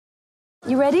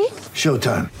You ready?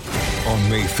 Showtime. On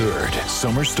May 3rd,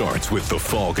 summer starts with The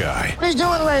Fall Guy. Let's do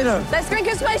it later. Let's drink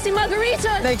a spicy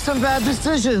margarita. Make some bad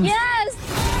decisions.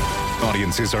 Yes!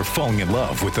 Audiences are falling in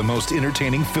love with the most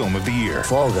entertaining film of the year.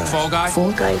 Fall Guy. Fall Guy?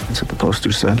 Fall Guy. That's what the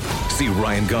poster said. See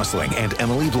Ryan Gosling and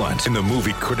Emily Blunt in the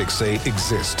movie critics say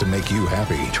exists to make you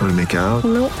happy. Trying to make it out?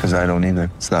 Nope. Because I don't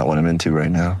either. It's not what I'm into right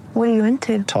now. What are you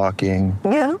into? Talking.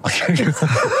 Yeah.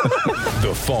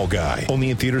 The Fall Guy.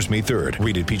 Only in theaters May 3rd.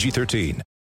 Rated PG-13.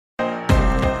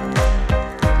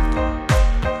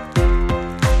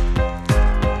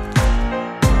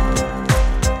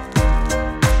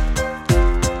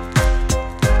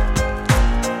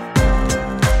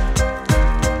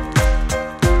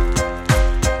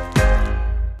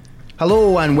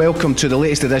 Hello and welcome to the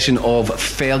latest edition of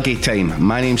Fergie Time.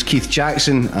 My name's Keith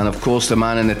Jackson and of course the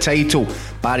man in the title,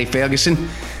 Barry Ferguson.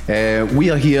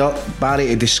 We are here, Barry,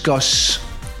 to discuss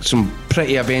some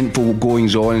pretty eventful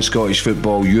goings on in Scottish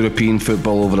football, European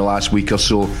football over the last week or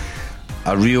so.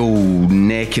 A real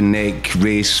neck and neck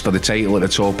race for the title at the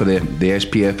top of the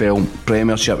SPFL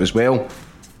Premiership as well.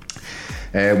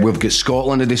 We've got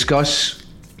Scotland to discuss.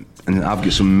 And I've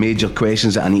got some major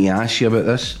questions that I need to ask you about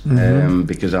this,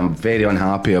 because I'm very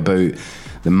unhappy about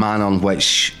the manner in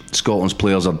which Scotland's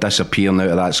players are disappearing out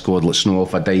of that squad like snow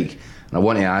off a dike. And I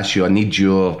want to ask you, I need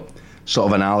your sort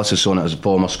of analysis on it as a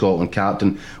former Scotland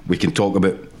captain. We can talk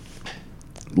about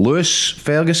Lewis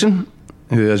Ferguson,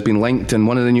 who has been linked in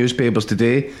one of the newspapers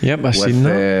today. Yep, I've seen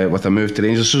that. With a move to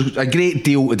Rangers. So a great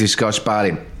deal to discuss,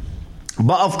 Barry.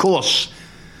 But of course,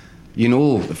 you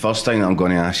know the first thing that I'm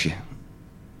going to ask you.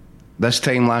 This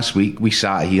time last week, we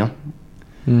sat here.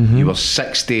 You were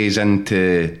 6 days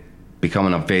into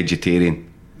becoming a vegetarian.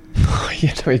 I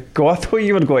thought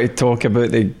you were going to talk about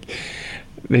the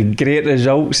great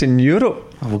results in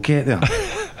Europe. We'll get there.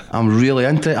 I'm really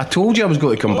into it. I told you I was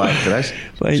going to come back to this.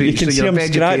 Like, you can see I'm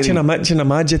scratching, I'm itching,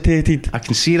 I'm agitated. I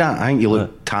can see that. I think you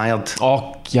look tired.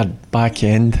 Oh, your back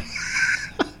end.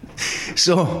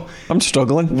 So, I'm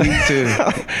struggling. need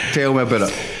to tell me about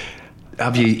it.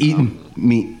 Have you eaten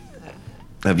meat?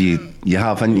 You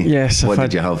have, haven't you? Yes. What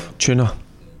did you have? Tuna.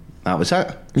 That was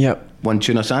it? Yep. One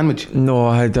tuna sandwich? No,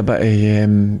 I had a bit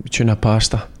of tuna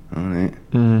pasta. Alright.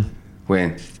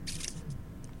 When?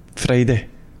 Friday.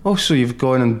 Oh, so you've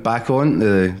gone and climbed back on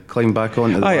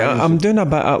to the I'm doing a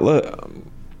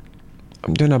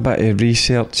bit of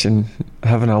research and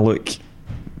having a look.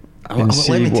 Let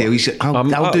me tell you,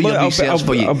 I'll do your research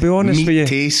for you. I'll be honest meat with you.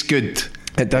 Tastes good.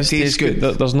 It does taste good.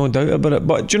 There's no doubt about it.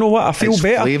 But do you know what? I feel It's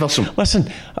better. flavoursome.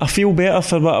 Listen, I feel better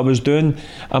for what I was doing.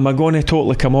 Am I going to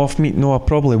totally come off meat? No, I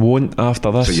probably won't after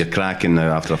this. So you're cracking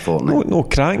now after a fortnight? No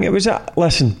cracking. It was it.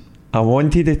 Listen, I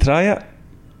wanted to try it.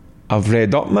 I've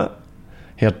read up on it,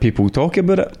 heard people talk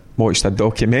about it, watched a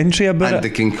documentary about And it.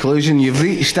 the conclusion you've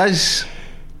reached is?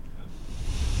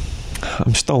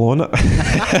 I'm still on it.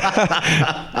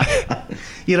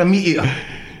 You're a meat eater.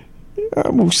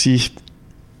 We'll see.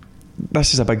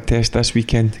 This is a big test this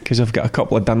weekend because I've got a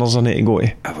couple of dinners I need to go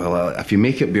to. Well, if you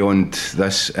make it beyond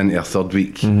this into your third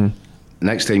week,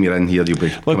 next time you're in here, you'll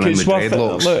be coming in with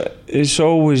dreadlocks. Look, it's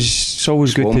always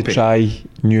good Swampy. to try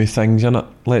new things, innit?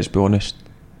 Let's be honest.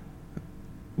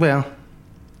 Well,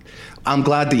 I'm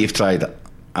glad that you've tried it.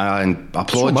 I applaud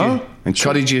So am you, I.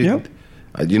 encourage you. Yep.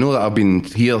 You know that I've been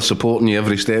here supporting you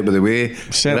every step of the way.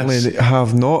 Certainly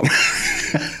have not.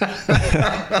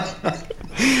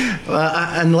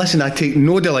 And listen, I take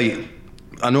no delight.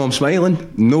 I know I'm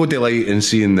smiling. No delight in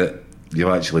seeing that you've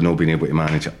actually not been able to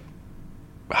manage it.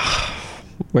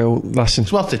 Well, listen.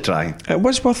 It's worth a try. It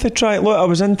was worth a try. Look, I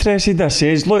was interested. I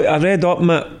says, look, I read up on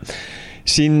it,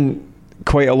 seen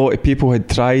quite a lot of people had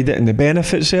tried it and the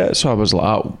benefits of it. So I was like,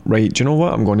 oh, right, do you know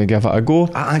what? I'm going to give it a go.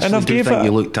 I actually do think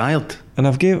you look tired. And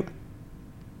I'm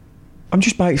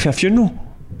just back for a funeral.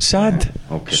 Sad.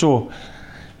 Okay. So,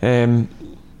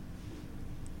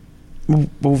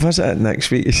 we'll visit it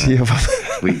next week to see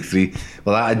if Week 3.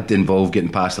 Well, that'd involve getting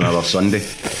past another Sunday.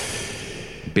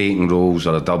 Bacon rolls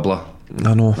or a doubler.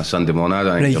 I know. A Sunday morning. I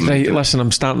don't think Right, listen,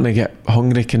 I'm starting to get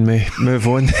hungry. Can we move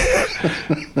on?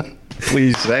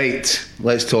 Please. Right,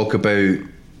 let's talk about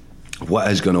what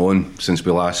has gone on since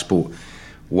we last spoke.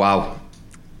 Wow,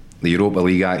 the Europa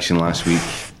League action last week.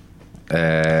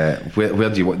 Where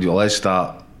do you let's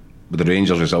start with the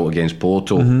Rangers result against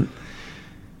Porto.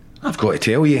 I've got to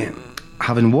tell you,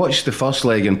 having watched the first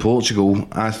leg in Portugal,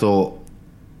 I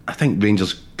think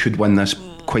Rangers could win this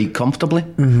quite comfortably.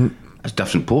 It's a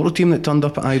different Porto team that turned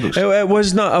up at Ibrox. It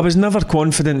was not. I was never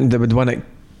confident they would win it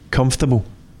comfortable.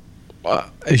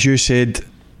 As you said,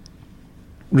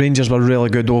 Rangers were really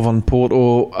good over in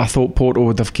Porto. I thought Porto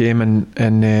would have came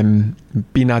and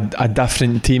been a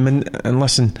different team, and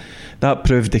listen, that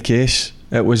proved the case.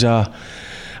 It was I've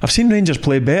seen Rangers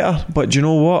play better, but do you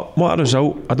know what a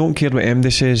result. I don't care what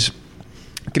MD says,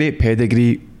 great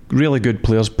pedigree, really good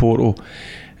players, Porto,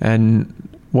 and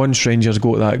once Rangers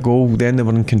got that goal, then they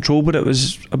were in control, but it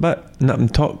was a bit nip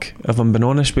and tuck, if I'm being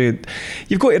honest with you.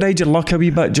 You've got to ride your luck a wee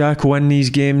bit, Jacko, in these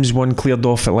games. One cleared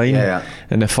off the line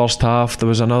in the first half. There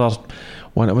was another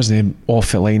one, it wasn't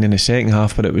off the line in the second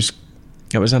half, but it was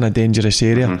in a dangerous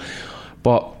area.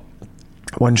 But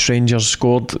once Rangers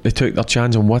scored, they took their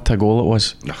chance, and what a goal it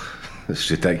was. It's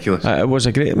ridiculous. It was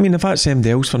a great, I mean, if that's MD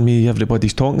else for me,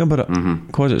 everybody's talking about it,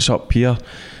 because it's up here.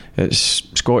 It's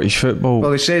Scottish football.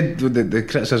 Well, they said the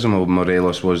criticism of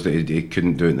Morelos was that he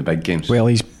couldn't do it in the big games. Well,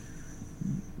 he's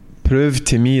proved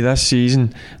to me this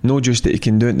season, not just that he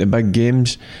can do it in the big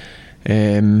games,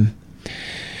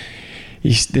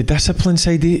 he's the discipline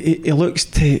side. He looks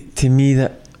to me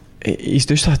that he's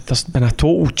just there's been a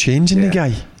total change in the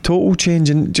guy. Total change.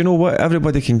 And do you know what?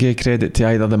 Everybody can give credit to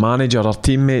either the manager or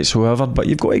teammates, whoever, but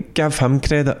you've got to give him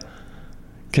credit.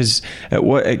 Because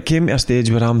it came to a stage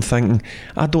where I'm thinking,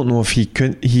 I don't know if he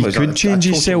could change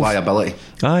himself. Liability.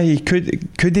 He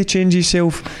could he change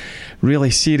himself?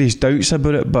 Really serious doubts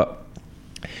about it, but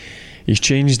he's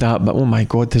changed that. But oh my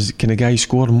God, can a guy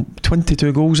score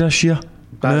 22 goals this year?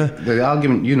 The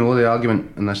argument, the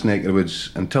argument in this neck of the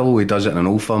woods, until he does it in an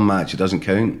Old Firm match, it doesn't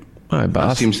count.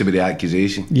 That seems to be the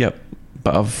accusation. Yep,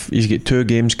 but he's got 2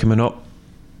 games coming up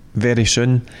very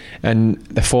soon, and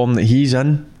the form that he's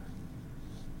in,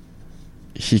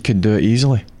 he could do it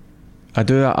easily. I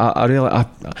do. I really.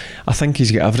 I think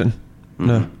he's got everything.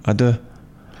 No, I do.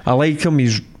 I like him.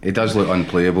 He does look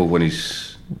unplayable when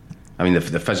he's. I mean,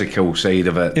 the physical side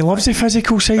of it. He loves the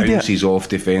physical side of it. Bounces off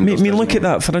defenders. I mean, look at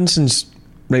that. For instance,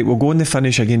 right, we'll go on the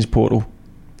finish against Porto.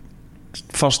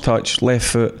 First touch, left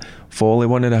foot, volley.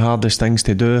 One of the hardest things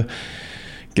to do.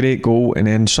 Great goal, and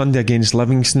then Sunday against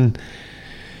Livingston,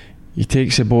 he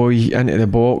takes the boy into the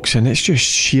box, and it's just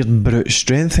sheer brute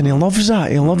strength, and he loves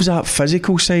that. He loves that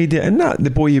physical side, and that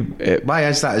the boy. Why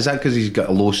is that? Is that because he's got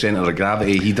a low centre of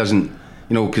gravity? He doesn't,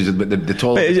 because the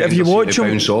taller defenders seem to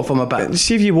bounce off him a bit.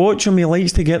 See, if you watch him, he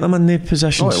likes to get them in the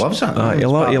positions. Oh, he loves that. He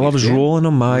loves rolling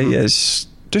them. It's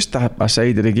just a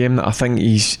side of the game that I think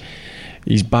he's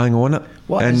bang on it.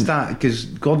 What is that? Because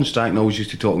Gordon Strachan always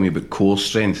used to talk to me about core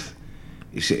strength.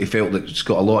 He felt that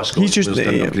Scott, a lot of Scottish players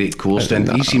didn't have great core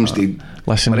strength. He seems to.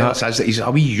 Listen, he's a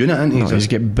wee unit, isn't he? No, he's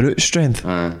got brute strength.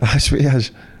 That's what he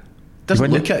has. Doesn't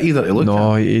look at either to look at.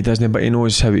 No, he doesn't. But he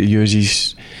knows how to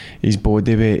use his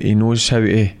body weight. He knows how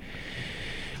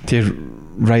to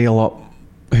rile up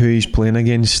who he's playing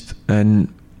against.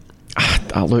 And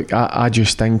I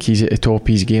just think he's at the top of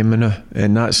his game now,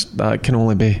 and that can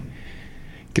only be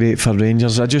great for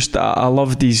Rangers. I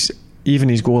loved even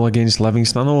his goal against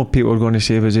Livingston. I know people are going to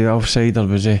say, was he offside or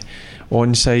was he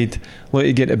onside? Look,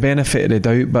 you get the benefit of the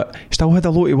doubt, but he still had a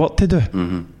lot of work to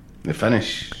do. The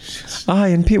finish.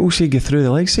 And people say go through the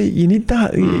legs. You need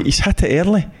that. He's hit it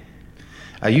early.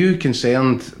 Are you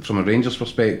concerned from a Rangers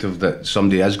perspective that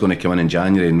somebody is going to come in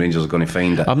January and Rangers are going to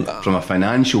find it from a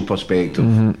financial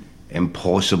perspective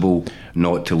impossible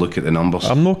not to look at the numbers?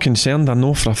 I'm not concerned. I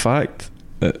know for a fact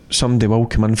that somebody will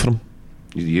come in for him.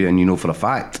 And you know for a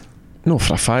fact? No,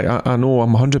 for a fact. I know.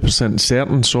 I'm 100%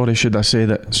 certain. Sorry, should I say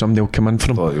that somebody will come in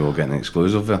for him? I thought you were getting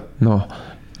exclusive there. No,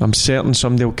 I'm certain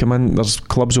somebody will come in. There's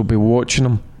clubs will be watching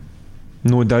him,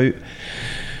 no doubt.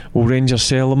 Will Rangers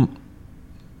sell him?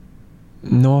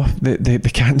 No, they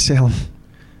can't sell him.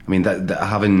 I mean, that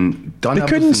having done they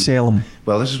everything, couldn't sell him.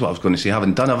 Well, this is what I was going to say.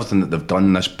 Having done everything that they've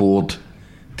done, this board,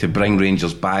 to bring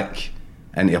Rangers back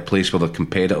into a place where they're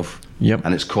competitive. Yep.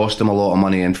 And it's cost them a lot of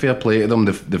money, and fair play to them,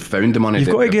 they've found the money. You've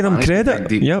got to give them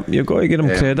credit. Yep, you've got to give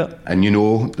them credit. And you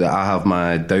know that I have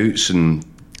my doubts and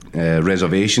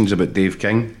reservations about Dave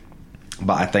King,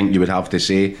 but I think you would have to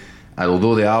say,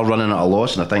 although they are running at a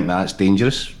loss, and I think that's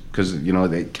dangerous, because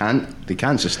they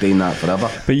can't sustain that forever.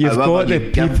 But you've got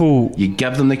the people. You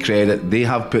give them the credit. They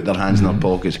have put their hands in their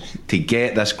pockets to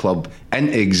get this club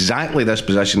into exactly this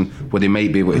position where they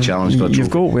might be able to challenge for a trophy. You've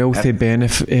got wealthy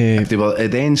benefit. If they were to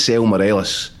then sell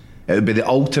Morelos, it would be the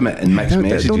ultimate in mixed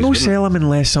messages. They'll not sell him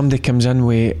unless somebody comes in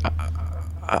with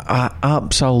an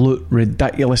absolute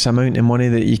ridiculous amount of money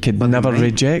that you could never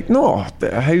reject. No,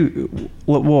 how?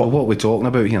 What are we talking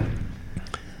about here?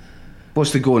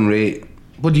 What's the going rate?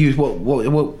 What? He's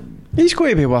got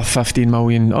to be worth 15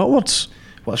 million upwards.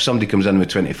 What if somebody comes in with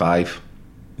 25?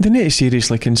 They need to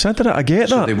seriously consider it. I get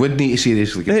So that. they would need to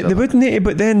seriously consider They would need to,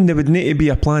 but then there would need to be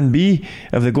a plan B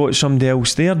if they got somebody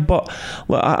else there. But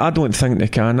look, I don't think they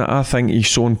can. I think he's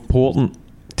so important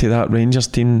to that Rangers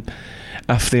team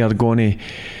if they are going to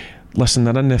listen.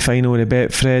 They're in the final of the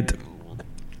Betfred.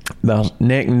 They're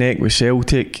neck and neck with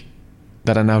Celtic.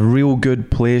 They're in a real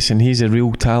good place, and he's a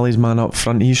real talisman up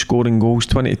front. He's scoring goals,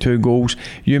 22 goals.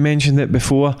 You mentioned it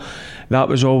before. That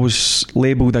was always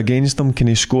labelled against him. Can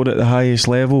he score at the highest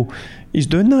level? He's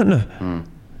doing that now.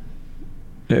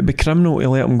 It'd be criminal to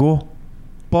let him go.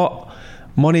 But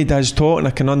money does talk, and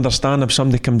I can understand if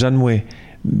somebody comes in with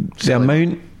the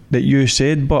amount that you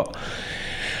said. But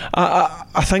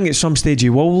I think at some stage he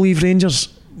will leave Rangers.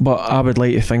 But I would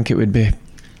like to think it would be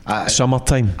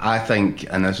summertime. I think,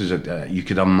 and this is you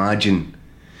could imagine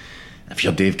if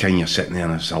you're Dave King, you're sitting there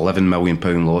and it's £11 million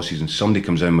losses, and somebody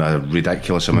comes in with a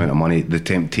ridiculous amount of money. The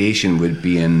temptation would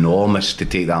be enormous to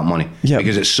take that money,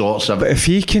 because it sorts of. But if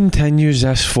he continues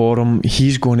this for him,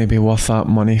 he's going to be worth that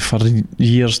money for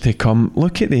years to come.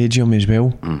 Look at the age of him as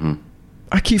well.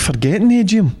 I keep forgetting the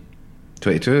age of him.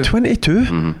 22.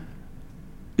 22.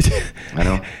 I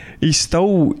know. He's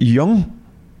still young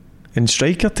in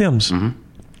striker terms.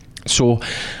 So,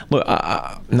 look,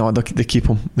 no, they keep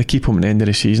him. They keep him at the end of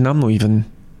the season. I'm not even.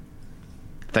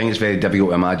 I think it's very difficult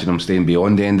to imagine him staying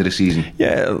beyond the end of the season.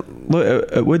 Yeah, look,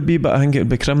 it would be, but I think it would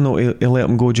be criminal to let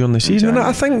him go during the season. And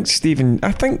I think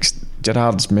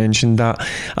Gerrard's mentioned that.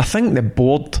 I think the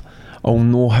board will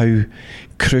know how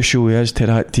crucial he is to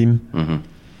that team.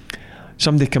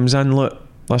 Somebody comes in, look,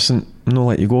 listen, I'm not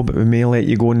let you go, but we may let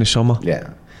you go in the summer.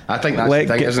 Yeah, I think that's the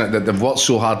thing, isn't it? That they've worked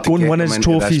so hard to go and get win him his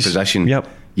into trophies. this position. Yep.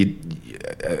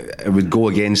 It would go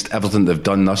against everything they've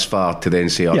done thus far to then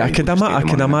say, I could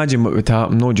imagine what would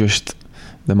happen. Not just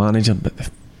the manager, but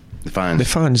the fans. The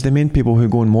fans, the main people who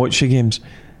go and watch the games.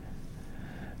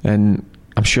 And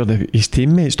I'm sure his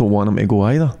teammates don't want him to go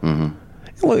either.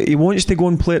 Look, he wants to go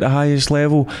and play at the highest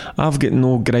level. I've got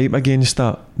no gripe against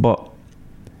that, but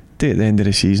do it at the end of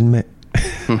the season, mate.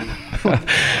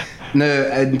 Now,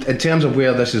 in terms of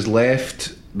where this has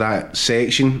left that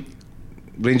section,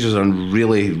 Rangers are in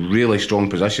really, really strong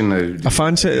position now. I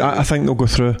fancy it. I think they'll go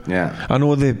through. Yeah. I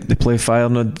know they play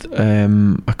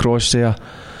Feyenoord across there.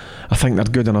 I think they're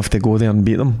good enough to go there and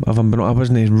beat them. I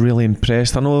wasn't really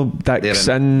impressed. I know Dick's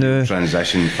in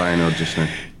transition final just now.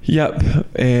 Yep.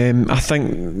 I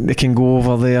think they can go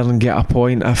over there and get a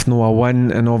point, if not a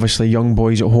win, and obviously young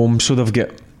boys at home, so they've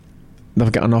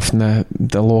got enough in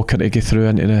the locker to get through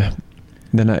into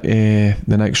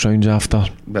the next rounds after.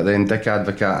 But then Dick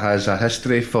Advocaat has a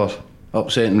history for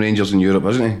upsetting Rangers in Europe,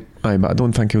 hasn't he? Aye, but I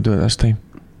don't think he'll do it this time.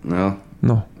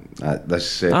 No.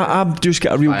 I've just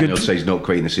got a real good side's not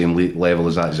quite in the same level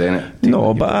as that Zenit.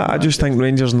 No, but I just think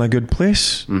Rangers in a good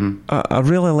place. I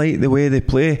really like the way they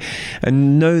play,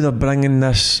 and now they're bringing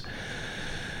this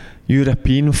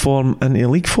European form into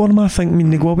league form. I think. I mean,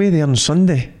 they go away there on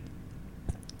Sunday.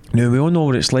 Now we all know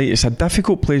what it's like. It's a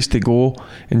difficult place to go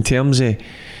in terms of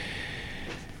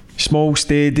small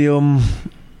stadium,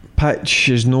 pitch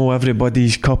is no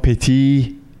everybody's cup of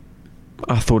tea.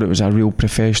 I thought it was a real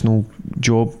professional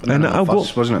job. Minimum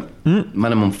fuss, wasn't it?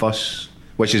 Minimum fuss,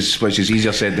 which is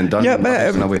easier said than done. Yeah,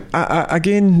 but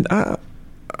again,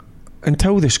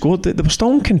 until they scored, they were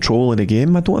still in control of the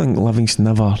game. I don't think Livingston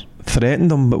ever threatened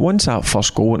them. But once that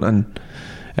first goal went in,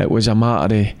 it was a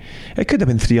matter of, it could have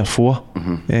been 3 or 4.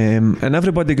 And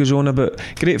everybody goes on about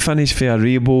great finish for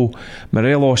Aribo,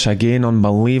 Morelos again,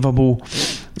 unbelievable.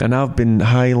 And I've been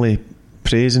highly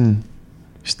praising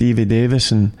Stevie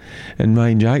Davis and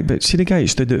Ryan Jack, but see, the guy who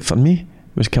stood out for me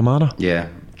was Kamara. Yeah,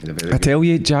 I tell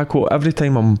you, Jacko, every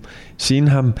time I'm seeing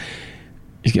him,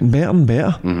 he's getting better and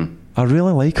better. I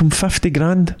really like him. 50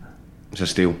 grand. It's a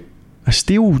steal. A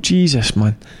steal, Jesus,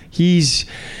 man. He's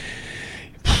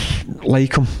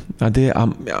like him. I do.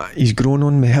 He's grown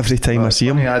on me every time I see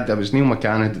him. It was Neil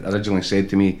McCann who originally said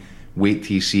to me, wait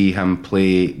till you see him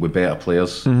play with better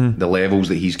players, the levels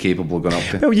that he's capable of going up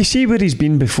to. Well, you see where he's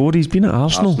been before. He's been at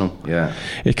Arsenal. Yeah.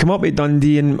 He come up at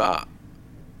Dundee and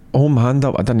home hand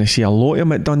up. I didn't see a lot of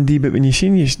him at Dundee, but when you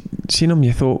seen him,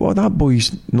 you thought, well, that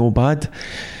boy's no bad.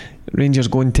 Rangers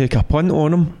go and take a punt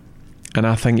on him, and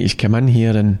I think he's come in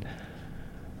here and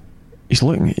he's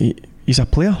looking. He's a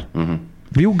player,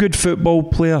 real good football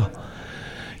player.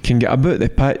 Can get about the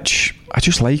pitch. I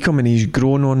just like him, and he's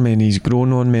grown on me.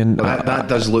 And that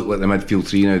does look like the midfield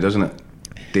three now, doesn't it?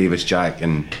 Davis, Jack,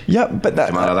 and but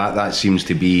that seems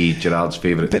to be Gerrard's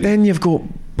favourite. But then you've got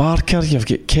Barker, you've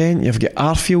got Kent, you've got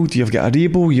Arfield, you've got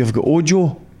Aribo, you've got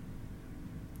Ojo.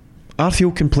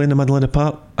 Arfield can play in the middle of the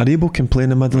park. Aribo can play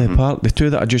in the middle of the park. The two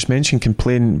that I just mentioned can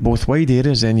play in both wide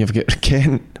areas. Then you've got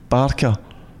Kent, Barker,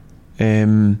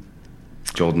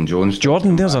 Jordan Jones.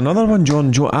 There's another one,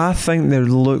 Jordan Jones. I think they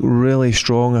look really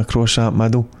strong across that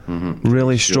middle.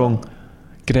 Really strong.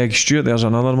 Greg Stewart, there's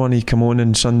another one. He come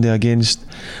on Sunday against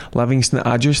Livingston.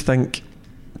 I just think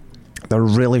they're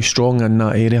really strong in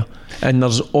that area, and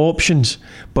there's options.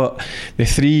 But the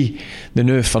three, the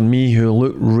new for me, who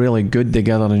look really good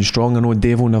together and strong. I know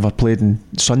Dave never played on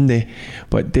Sunday,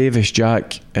 but Davis,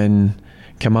 Jack and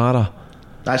Kamara,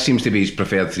 that seems to be his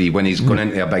preferred three when he's gone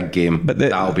into a big game. But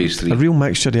that'll be his three. A real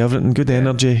mixture of everything. Good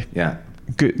energy. Yeah.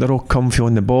 Good. They're all comfy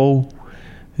on the ball.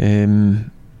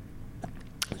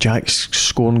 Jack's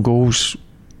scoring goals.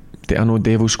 I know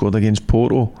Dave scored against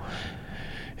Porto.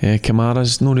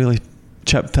 Kamara's not really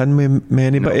chipped in with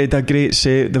many, but he had a great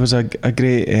save. There was a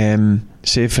great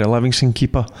save for a Livingston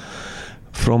keeper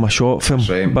from a shot from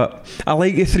him. Right. But I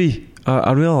like the three.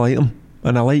 I really like him,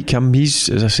 and I like him. He's,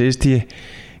 as I says to you,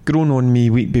 grown on me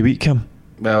week by week. Him.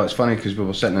 Well, it's funny because we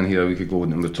were sitting in here a week ago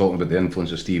and we were talking about the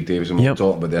influence of Steve Davis, and we were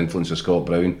talking about the influence of Scott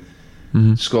Brown.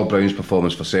 Scott Brown's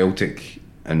performance for Celtic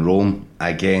in Rome,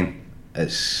 again,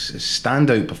 it's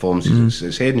standout performances.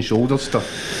 It's head and shoulders stuff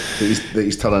that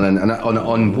he's turning in, and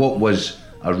on what was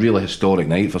a really historic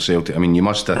night for Celtic. I mean, you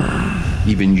must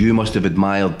have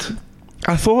admired.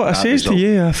 I thought, I says to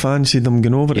you, I fancied them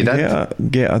going over to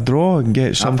get a draw and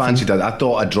get something. I fancied it. I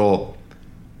thought a draw,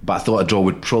 but I thought a draw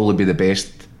would probably be the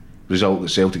best result that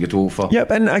Celtic had hoped for. Yep,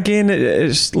 and again,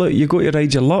 it's look, you got to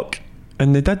ride your luck,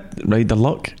 and they did ride their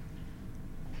luck,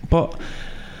 but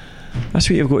that's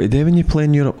what you've got to do when you play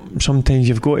in Europe. Sometimes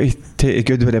you've got to take the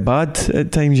good with the bad.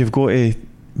 At times you've got to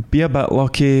be a bit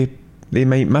lucky. They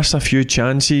might miss a few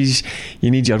chances.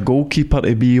 You need your goalkeeper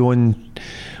to be on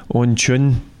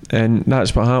tune, and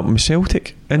that's what happened with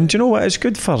Celtic. And do you know what? It's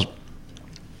good for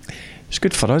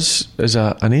us as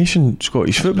a nation,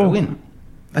 Scottish football. Brilliant.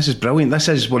 This is brilliant. This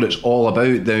is what it's all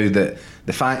about now. That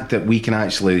the fact that we can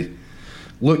actually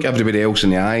look everybody else in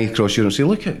the eye across Europe and say,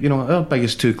 look at, our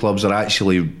biggest two clubs are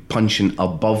actually punching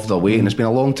above their weight, and it's been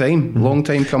a long time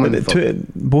coming.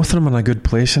 Both of them are in a good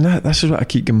place, and this is what I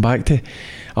keep going back to.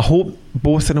 I hope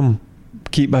both of them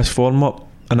keep this form up,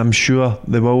 and I'm sure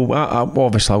they will.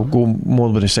 Obviously I'll go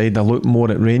more with the side I look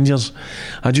more at Rangers.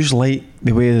 I just like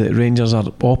the way that Rangers are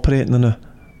operating now.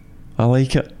 I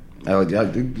like it.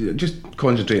 Just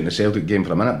concentrating on the Celtic game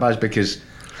for a minute, Baz, because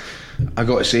I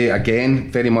got to say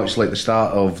again, very much like the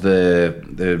start of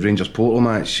the Rangers Porto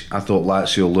match, I thought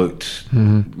Lazio looked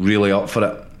really up for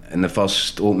it in the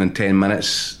first opening 10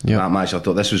 minutes. That match, I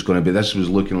thought this was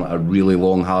looking like a really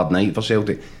long, hard night for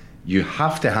Celtic. You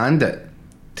have to hand it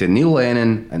to Neil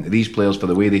Lennon and to these players for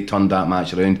the way they turned that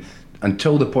match around.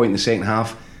 Until the point in the second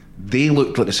half, they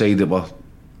looked like the side that were,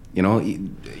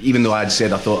 even though I'd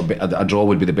said I thought a draw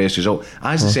would be the best result,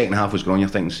 as the second half was going on, you're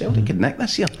thinking Celtic could nick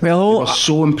this year. Well, they were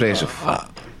so impressive.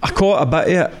 I caught a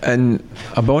bit of it, and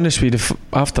I'll be honest with you,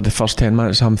 after the first 10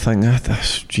 minutes I'm thinking,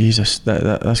 Jesus,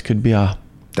 this could be a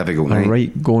difficult night.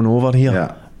 Right going over here.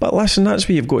 Yeah. But listen, that's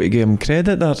where you've got to give them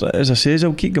credit. As I say,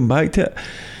 I'll keep going back to it.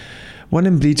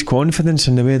 Winning breeds confidence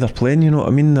in the way they're playing. You know what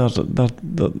I mean?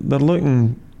 They're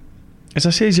looking. As I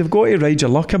say, you've got to ride your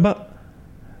luck a bit.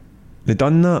 They've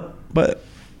done that, but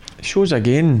it shows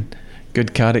again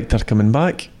good character coming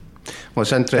back. Well,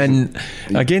 it's interesting.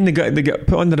 And again, they get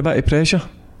put under a bit of pressure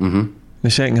in the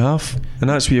second half, and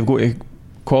that's where you've got to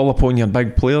call upon your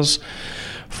big players.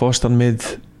 Foster made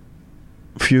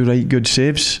a few right good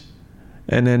saves,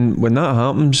 and then when that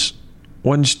happens,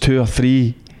 once 2 or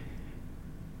 3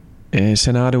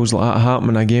 scenarios like that happen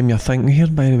in a game, you're thinking, here,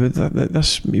 by the way,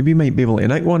 this we might be able to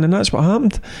nick one, and that's what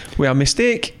happened with a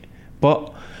mistake.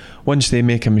 But once they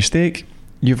make a mistake,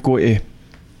 you've got to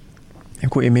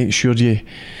make sure you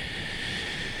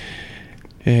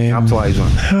capitalise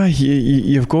on it.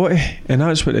 You've got to, and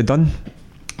that's what they've done.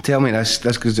 Tell me this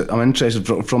because I'm interested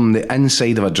from the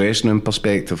inside of a dressing room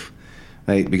perspective,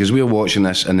 right? Because we're watching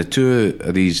this, and the two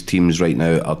of these teams right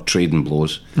now are trading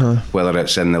blows. Whether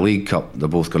it's in the League Cup, they're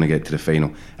both going to get to the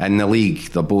final. In the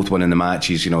league, they're both winning the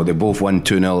matches. They both won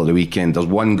 2-0 at the weekend. There's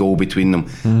one goal between them.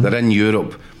 They're in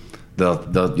Europe. They're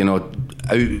trying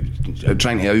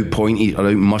to outpoint or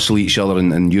outmuscle each other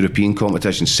in European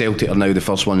competition. Celtic are now the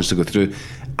first ones to go through.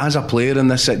 As a player in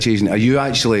this situation,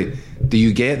 do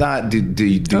you get that? Do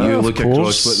you look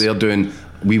across what they're doing?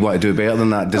 We want to do better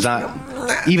than that. Does that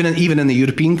even in the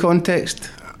European context?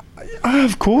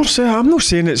 Of course. I'm not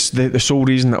saying it's the sole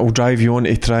reason that will drive you on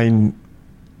to try and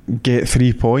get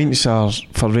 3 points, or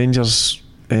for Rangers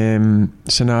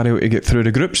scenario to get through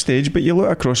the group stage. But you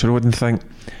look across the road and think,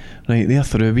 right, they're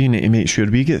through, we need to make sure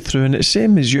we get through. And it's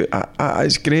same as you.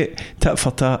 It's great, tit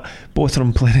for tat, both of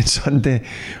them playing on Sunday.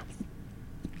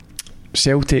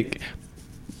 Celtic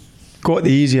got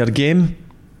the easier game,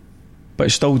 but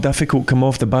it's still difficult come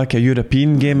off the back of a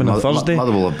European game on a Thursday.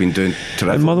 Motherwell have been doing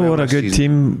terrific. And Motherwell are a good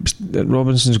season. team.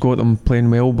 Robinson's got them playing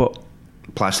well, but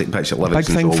Plastic pitch at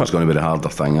Livingston's always going to be the harder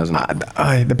thing, isn't it?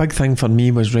 Aye, the big thing for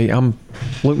me was, right, I'm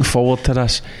looking forward to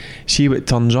this, see what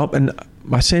turns up, and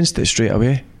I sensed it straight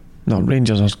away. No,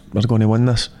 Rangers are going to win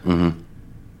this. And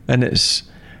it's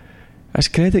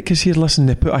credit, because here, listen,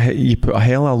 you put a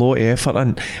hell of a lot of effort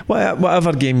in.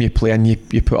 Whatever game you play in, you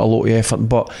put a lot of effort,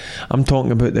 but I'm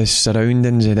talking about the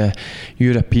surroundings of the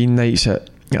European nights at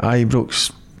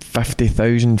Ibrox,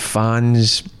 50,000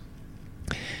 fans,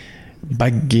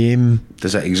 big game.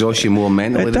 Does it exhaust you more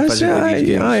mentally than physically,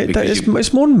 these games?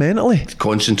 It's more mentally.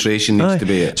 Concentration needs to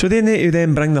be it. So they need to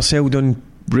then bring themselves down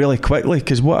really quickly,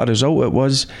 because what a result it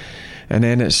was. And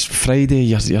then it's Friday,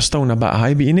 you're still in a bit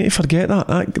high, but you need to forget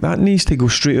that needs to go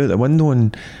straight out the window,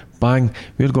 and bang,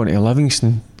 we're going to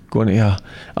Livingston, going to a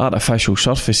artificial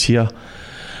surface here,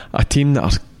 a team that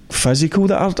are physical,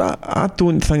 that I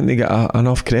don't think they get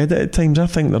enough credit at times. I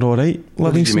think they're alright.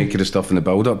 What did you make of the stuff in the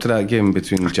build up to that game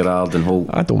between Gerrard and Holt?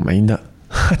 I don't mind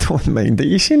it.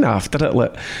 You seen after it,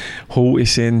 like Holt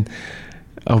is saying,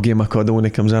 I'll give him a cuddle when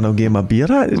he comes in, I'll give him a beer.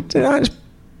 That's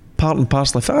part and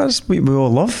parcel of that's what we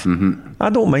all love. I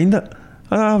don't mind it.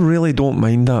 I really don't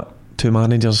mind that, two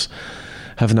managers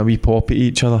having a wee pop at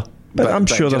each other. But I'm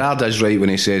sure Gerrard is right when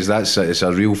he says it's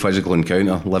a real physical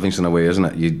encounter, Livingston away, isn't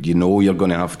it? You know you're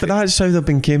going to have to. But that's how they've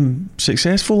become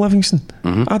successful, Livingston.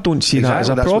 I don't see that as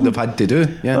a problem. That's what they've had to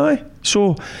do. Yeah. Aye.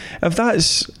 So if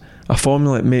that's a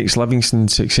formula that makes Livingston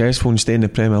successful and stay in the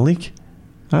Premier League,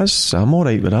 I'm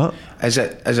alright with that. Is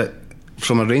it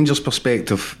from a Rangers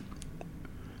perspective,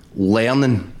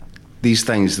 learning these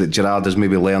things that Gerrard has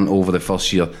maybe learned over the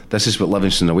first year? This is what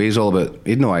Livingston away is all about.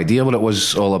 He had no idea what it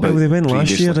was all about. Well, they went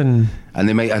previously. last year and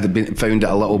they might have found it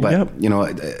a little bit,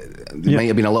 they might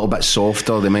have been a little bit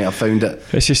softer. They might have found it.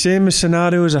 It's the same as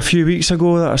scenarios a few weeks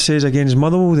ago that I says against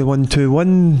Motherwell. They won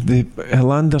 2-1.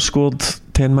 Helander scored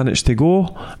 10 minutes to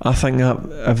go. I think that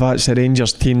if that's the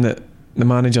Rangers team that the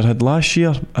manager had last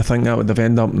year, I think that would have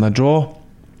ended up in a draw.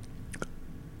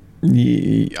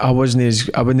 I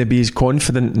wouldn't be as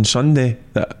confident on Sunday.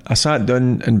 That I sat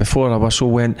down, and before a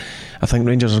whistle went, I think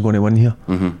Rangers are going to win here.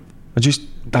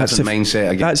 That's the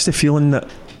mindset again. That's the feeling that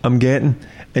I'm getting,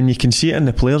 and you can see it in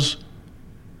the players.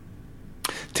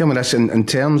 Tell me this, in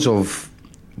terms of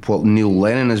what Neil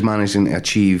Lennon is managing to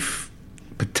achieve,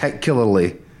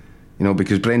 particularly,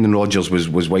 because Brendan Rodgers was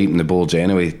wiping the boards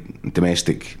anyway,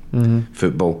 domestic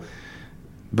football.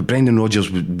 But Brendan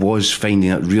Rodgers was finding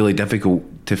it really difficult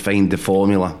to find the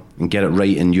formula and get it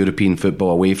right in European football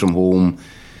away from home.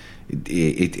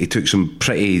 He took some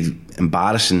pretty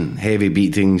embarrassing, heavy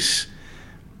beatings.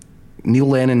 Neil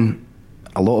Lennon,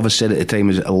 a lot of us said at the time,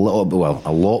 is a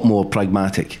lot more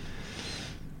pragmatic.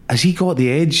 Has he got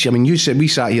the edge? I mean, we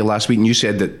sat here last week and you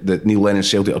said that Neil Lennon's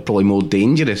Celtic are probably more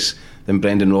dangerous than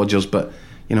Brendan Rodgers, but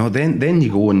then you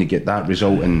go and you get that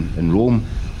result in Rome.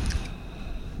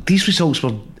 These results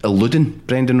were eluding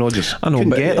Brendan Rodgers. I know,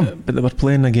 couldn't get them. But they were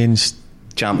playing against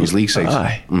Champions League sides.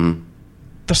 Aye.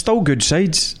 They're still good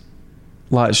sides,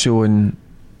 Lazio and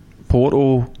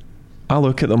Porto. I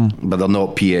look at them, but they're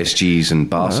not PSGs and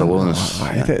Barcelona's.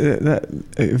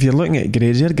 If you're looking at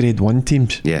grades, they're Grade 1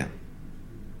 teams. Yeah.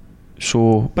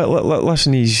 So, but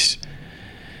listen, he's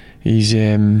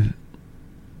I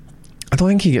don't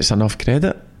think he gets enough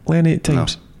credit, Lenny, at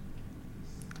times. No.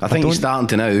 I think he's starting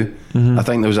to now. I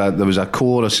think there was a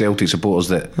core of Celtic supporters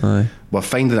that were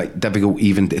finding it difficult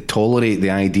even to tolerate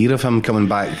the idea of him coming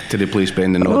back to replace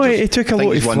Brendan Rodgers. No, he took a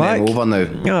lot of flack. Over now.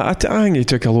 Yeah, I think he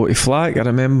took a lot of flack. I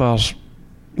remember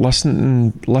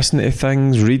listening to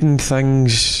things, reading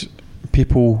things,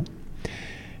 people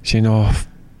saying,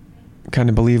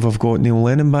 can't believe I've got Neil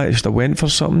Lennon back. He just went for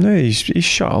something now. He's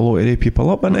shut a lot of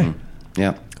people up, hasn't he?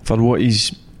 Yeah. For what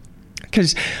he's...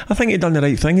 Because I think he done the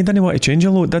right thing. He didn't want to change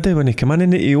a lot, did he, when he came in?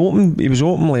 And he was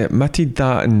openly admitted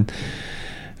that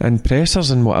and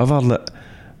pressers and whatever, that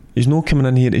he's not coming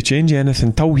in here to change anything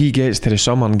until he gets to the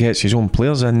summer and gets his own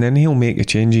players in. Then he'll make the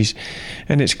changes,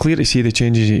 and it's clear to see the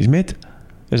changes he's made.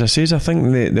 As I says, I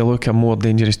think they look a more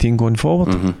dangerous team going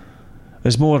forward.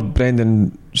 As more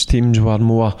Brendan's teams were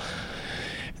more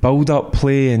build-up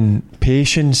play and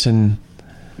patience, and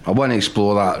I want to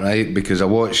explore that, right? Because I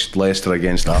watched Leicester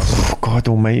against Arsenal. Oh, God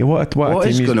almighty, what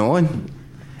is going on?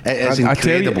 It is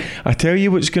incredible. I tell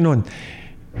you what's going on.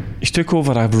 He's took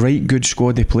over a right good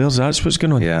squad of players. That's what's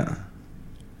going on. Yeah.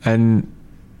 And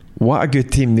what a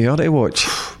good team they are to watch.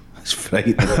 It's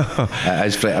frightening. It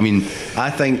is frightening. I mean, I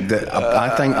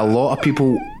think a lot of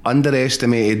people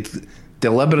underestimated,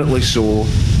 deliberately so,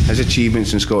 his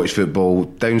achievements in Scottish football.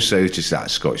 Down south, just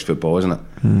that's Scottish football, isn't it?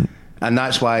 And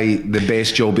that's why the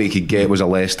best job he could get was a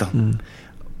Leicester.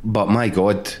 But my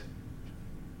God,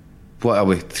 what are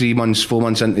we, 4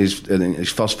 months into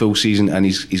his first full season, and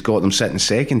he's got them sitting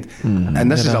second.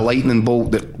 And this is a lightning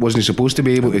bolt that wasn't supposed to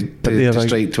be able to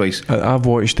strike twice. I've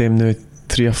watched them now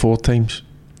 3 or 4 times.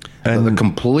 And they're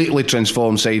completely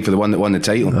transformed side for the one that won the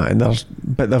title.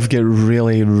 But they've got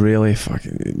really, really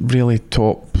really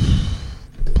top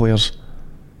players.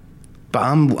 But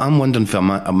I'm wondering from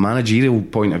a managerial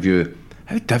point of view,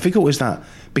 how difficult is that?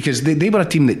 Because they were a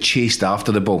team that chased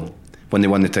after the ball when they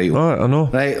won the title. Oh, I know.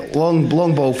 Right, long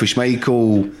ball for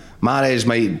Schmeichel. Mahrez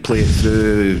might play it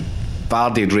through.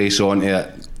 Vardy'd race onto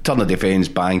it. Turn the defence,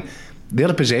 bang. They're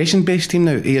a possession-based team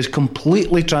now. He has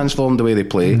completely transformed the way they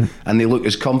play, and they look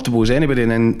as comfortable as anybody in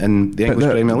the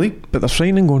English Premier League. But they're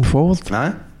frightening going forward.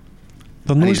 Huh?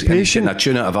 They're not as patient. And a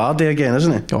tune out of Vardy again,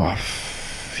 isn't he? Oh,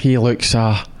 he looks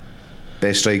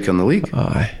best striker in the league.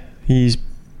 Aye, he's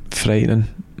frightening.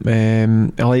 I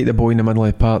like the boy in the middle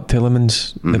of the park,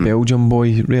 Tielemans, the Belgian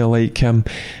boy. Really like him.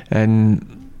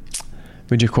 And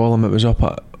what'd you call him? It was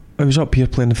up here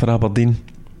playing for Aberdeen.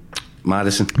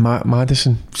 Maddison.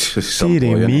 Maddison.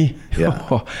 Boy, me. Yeah.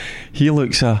 Oh, he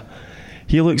looks a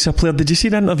player. Did you see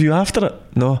the interview after it?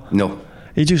 No.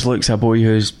 He just looks a boy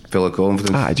who's full of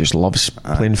confidence. I just loves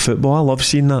playing football. I love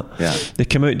seeing that. Yeah. They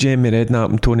came out, Jamie Redknapp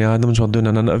and Tony Adams were doing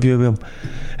an interview with him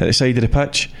at the side of the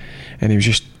pitch, and he was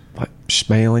just like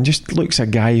smiling. Just looks a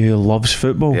guy who loves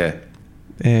football. Yeah.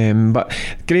 But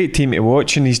great team to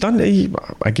watch, and he's done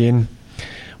again.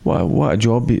 What a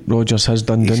job Rodgers has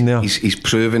done down there. He's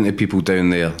proven to people down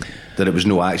there that it was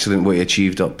no accident what he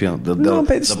achieved up here.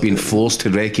 They're being forced to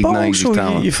recognise his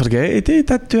talent. You forget, he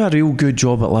did do a real good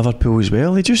job at Liverpool as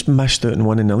well. He just missed out on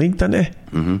winning the league, didn't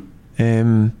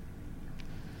he?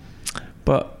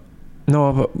 But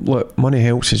look, money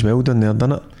helps as well down there,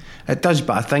 doesn't it? It does,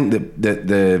 but I think that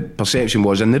the perception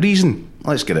was, and the reason,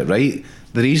 let's get it right,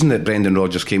 the reason that Brendan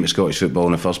Rodgers came to Scottish football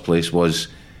in the first place was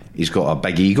he's got a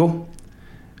big ego.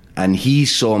 And he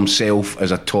saw himself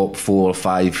as a top 4 or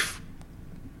 5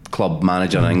 club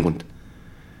manager in England.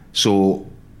 So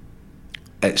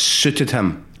it suited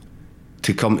him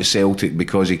to come to Celtic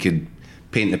because he could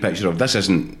paint the picture of this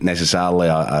isn't necessarily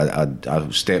a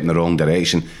step in the wrong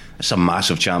direction. It's a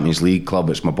massive Champions League club.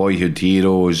 It's my boyhood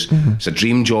heroes. It's a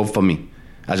dream job for me,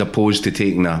 as opposed to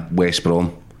taking a West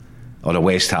Brom or a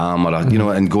West Ham or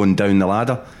and going down the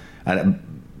ladder. And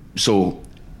so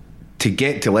to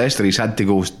get to Leicester, he's had to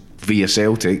go via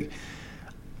Celtic.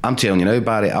 I'm telling you now,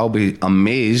 Barry, I'll be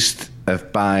amazed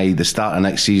if by the start of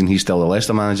next season he's still the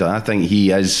Leicester manager. I think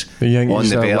he is on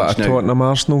the verge like a now. Tottenham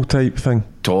Arsenal type thing.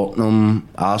 Tottenham,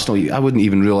 Arsenal. I wouldn't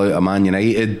even rule out a Man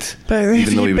United,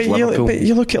 even though he was Liverpool. But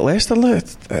you look at Leicester,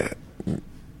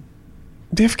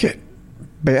 they've got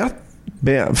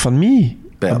better for me,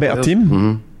 a better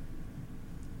team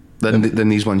than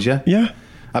these ones. Yeah.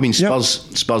 I mean,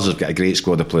 Spurs have got a great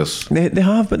squad of players. They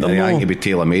have, but they're I think it'd be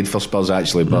tailor-made for Spurs,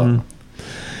 actually. But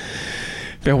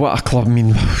But what a club! I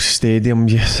mean, stadium,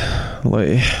 yes.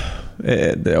 Like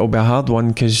it'll be a hard one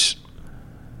because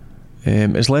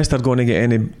is Leicester going to get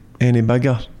any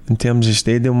bigger in terms of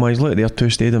stadium-wise? Look, there are 2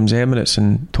 stadiums, Emirates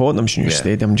and Tottenham's new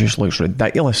stadium just looks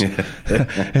ridiculous.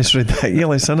 It's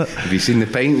ridiculous, isn't it? Have you seen the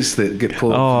pints that get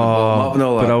pulled from the bottom up and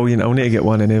all that? Brilliant! I'll need to get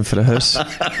one of them for the house.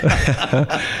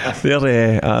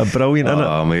 They're brilliant, isn't it?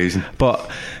 Oh, amazing! But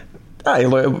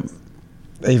look,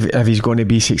 if he's going to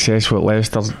be successful at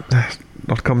Leicester,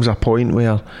 there comes a point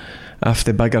where if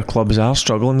the bigger clubs are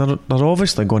struggling, they're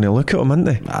obviously going to look at him, aren't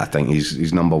they? I think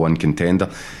he's number one contender.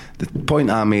 The point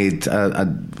I made,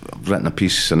 I've written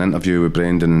an interview with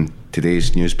Brendan in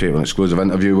today's newspaper, an exclusive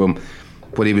interview with him,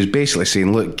 where he was basically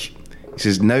saying, look, he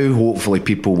says, now hopefully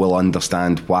people will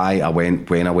understand why I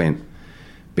went when I went,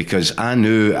 because I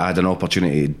knew I had an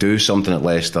opportunity to do something at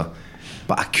Leicester,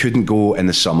 but I couldn't go in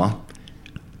the summer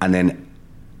and then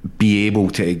be able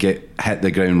to hit the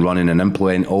ground running and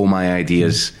implement all my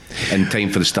ideas in time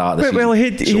for the start of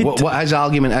the season. What his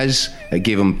argument is, it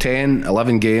gave him 10,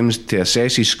 11 games to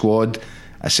assess his squad,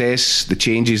 assess the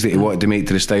changes that he wanted to make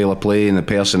to the style of play and the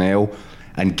personnel,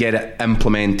 and get it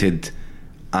implemented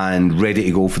and ready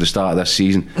to go for the start of this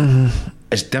season.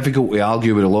 It's difficult to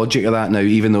argue with the logic of that now,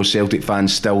 even though Celtic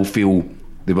fans still feel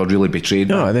they were really betrayed.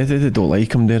 No, they don't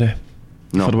like him, do they?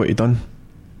 No. For what he done.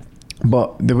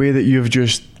 But the way that you've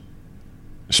just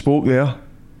spoke there,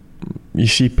 you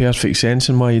see perfect sense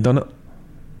in why you done it.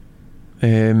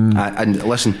 And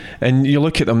listen, and you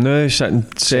look at them now sitting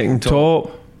second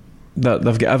top,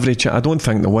 they've got every chance. I don't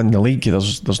think they'll win the league.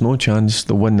 There's no chance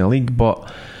they'll win the league,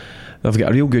 but they've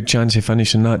got a real good chance of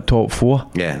finishing that top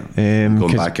 4. Yeah,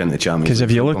 going back into Champions League. Because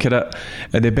if you look at it,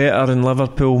 are they better than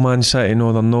Liverpool, Man City?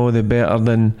 No, they're not. They're better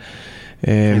than...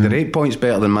 they're 8 points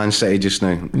better than Man City just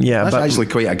now. Yeah, that's but actually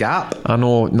quite a gap. I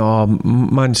know. No,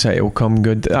 Man City will come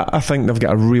good. I think they've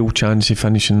got a real chance of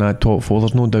finishing that top 4.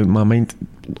 There's no doubt in my mind.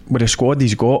 With the squad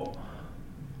he's got,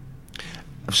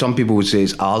 some people would say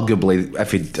it's arguably,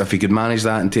 if he could manage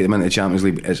that and take them into the Champions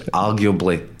League, it's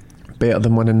arguably better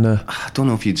than winning the... I don't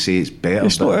know if you'd say it's better.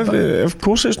 It's not, of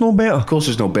course it's no better. Of course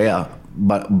it's no better,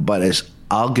 but it's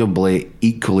arguably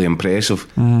equally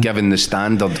impressive given the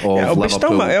standard of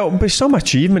Liverpool. It'll be some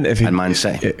achievement if he, and Man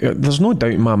City. There's no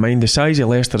doubt in my mind the size of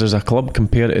Leicester as a club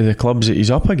compared to the clubs that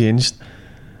he's up against.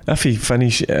 If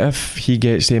he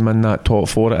gets them in that top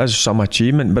 4, it is some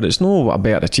achievement, but it's no a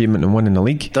better achievement than winning the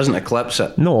league. Doesn't eclipse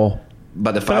it. No,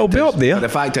 but it'll be up there. The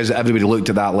fact is that everybody looked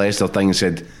at that Leicester thing and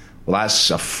said, well, that's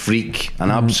a freak,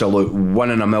 an absolute 1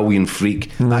 in a million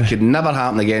freak. That could never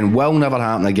happen again, will never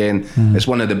happen again. It's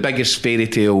one of the biggest fairy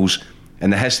tales in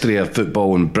the history of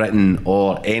football in Britain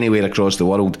or anywhere across the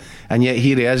world, and yet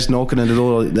here he is knocking on the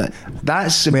door.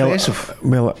 That's impressive.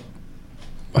 Well,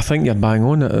 I think you're bang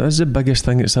on. It is the biggest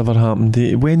thing that's ever happened.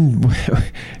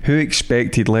 Who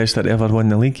expected Leicester to ever win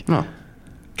the league? No,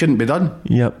 couldn't be done.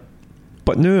 Yep.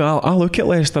 But now I look at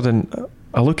Leicester and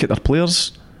I look at their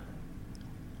players.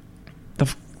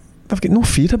 They've got no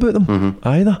fear about them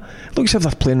either. It looks as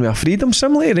if they're playing with a freedom,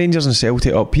 similar to Rangers and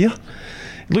Celtic up here.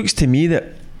 It looks to me that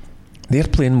they're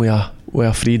playing with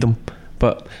a freedom.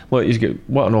 But look,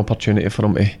 what an opportunity for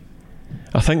them to...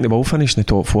 I think they will finish in the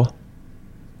top 4.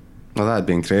 Well, that'd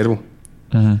be incredible.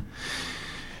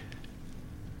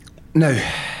 Now,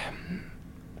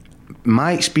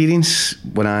 my experience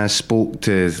when I spoke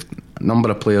to a number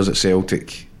of players at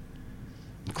Celtic,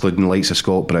 including the likes of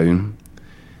Scott Brown,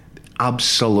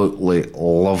 absolutely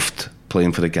loved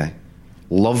playing for the guy,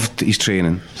 loved his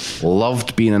training,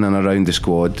 loved being in and around the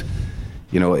squad.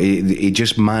 You know, he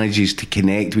just manages to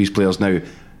connect with his players. Now,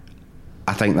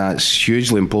 I think that's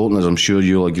hugely important, as I'm sure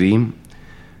you'll agree.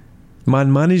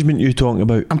 Man management you talking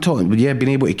about? I'm talking, being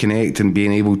able to connect and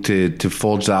being able to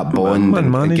forge that bond. Man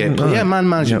management. Man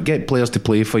management. Get players to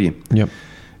play for you. Yep.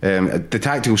 The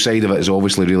tactical side of it is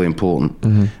obviously really important.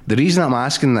 The reason I'm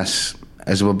asking this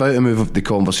is we're about to move the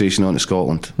conversation on to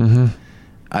Scotland,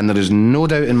 and there is no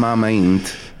doubt in my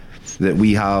mind that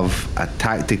we have a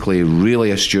tactically really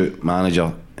astute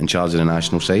manager in charge of the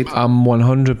national side. I'm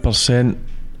 100%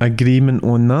 agreement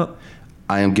on that.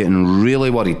 I am getting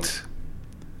really worried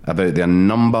about the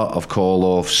number of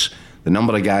call-offs, the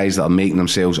number of guys that are making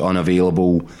themselves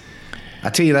unavailable. I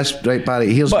tell you this, right,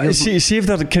 Barry, here's see if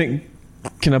they're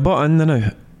can I butt in there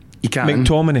now? You can.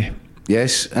 McTominay,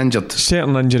 yes, injured,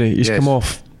 certain injury, he's come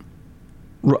off.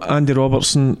 Andy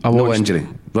Robertson, no injury,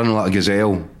 running like a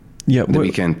gazelle. Yeah, the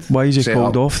weekend. Why is he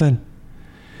called off then?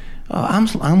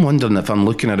 I'm wondering if I'm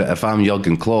looking at it, if I'm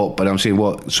Jurgen Klopp, but I'm saying,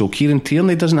 what, so Kieran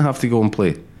Tierney doesn't have to go and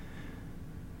play?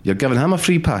 You're giving him a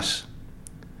free pass?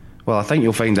 Well, I think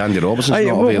you'll find Andy Robertson's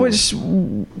not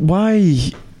available.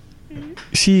 Why?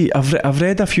 See, I've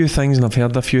read a few things and I've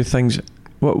heard a few things.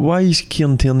 Why is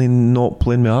Kieran Tierney not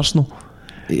playing with Arsenal?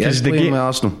 He is playing with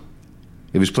Arsenal.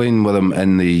 He was playing with him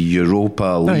in the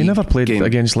Europa League. No, he never played game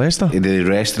against Leicester. They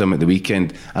rested him at the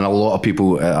weekend, and a lot of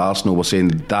people at Arsenal were saying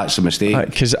that's a mistake.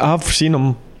 Because I've seen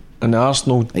him in the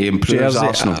Arsenal He improves jersey.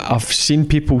 Arsenal. I've seen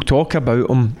people talk about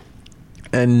him,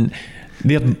 and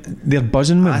they're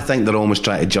buzzing with him. I think they're almost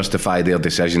trying to justify their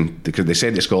decision, because they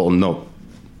said to Scotland, no,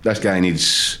 this guy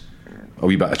needs a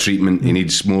wee bit of treatment, he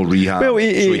needs more rehab, so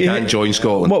he can't join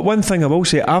Scotland. One thing I will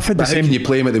say, I've had the same... How can you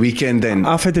play him at the weekend then?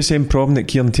 I've had the same problem that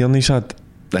Kieran Tierney's had.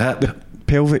 The hip? The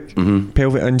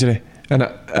pelvic injury, and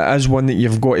it is one that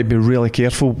you've got to be really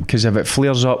careful, because if it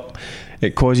flares up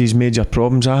it causes major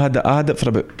problems. I had it for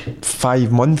about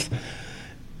 5 months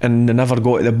and I never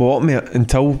got to the bottom of it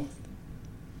until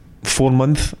 4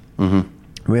 months,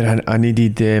 where I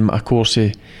needed a course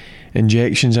of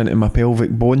injections into my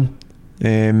pelvic bone.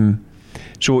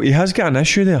 So he has got an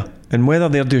issue there, and whether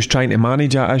they're just trying to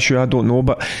manage that issue, I don't know.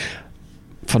 But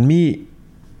for me,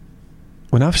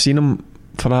 when I've seen him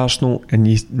for Arsenal and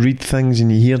you read things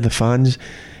and you hear the fans,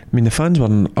 I mean, the fans were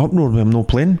in uproar with him not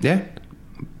playing. Yeah,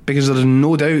 because there's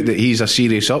no doubt that he's a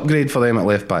serious upgrade for them at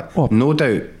left back. No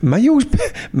doubt. Miles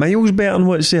better than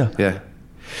what's there. Yeah.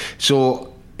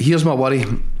 So here's my worry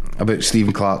about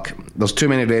Stephen Clarke. There's too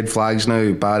many red flags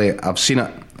now, Barry. I've seen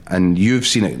it, and you've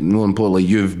seen it. More importantly,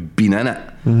 you've been in it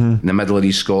in the middle of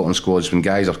these Scotland squads when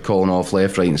guys are calling off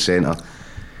left, right and centre.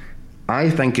 I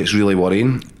think it's really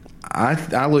worrying.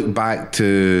 I look back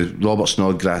to Robert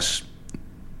Snodgrass.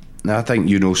 Now, I think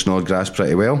you know Snodgrass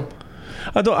pretty well.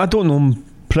 I don't know him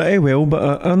pretty well,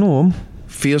 but I know him.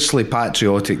 Fiercely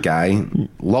patriotic guy,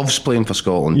 loves playing for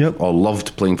Scotland, Yep. or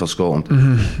loved playing for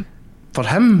Scotland. For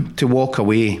him to walk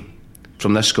away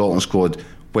from this Scotland squad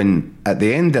when at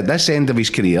this end of his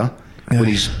career, when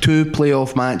he's 2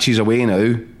 playoff matches away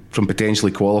now from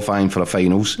potentially qualifying for a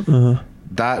finals,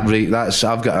 that's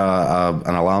I've got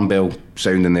an alarm bell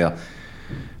sounding there.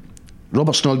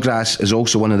 Robert Snodgrass is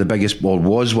also one of the biggest, or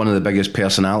was one of the biggest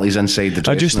personalities inside the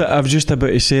dressing room. I was just about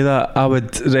to say that. I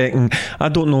would reckon, I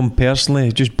don't know him personally,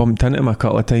 just bumped into him a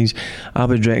couple of times. I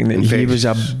would reckon that he was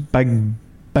a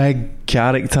big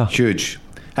character. Huge.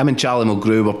 Him and Charlie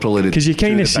Mulgrew were probably because you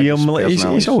kind of see him like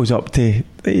he's always up to,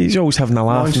 he's always having a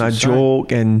laugh and a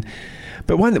joke.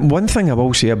 But one thing I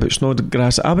will say about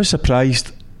Snodgrass, I was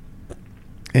surprised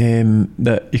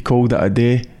that he called it a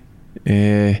day,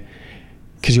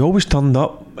 because he always turned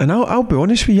up, and I'll be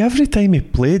honest with you, every time he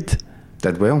played,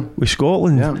 did well with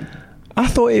Scotland. Yeah. I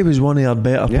thought he was one of our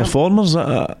better performers.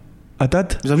 I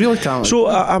did. He's a really talented. So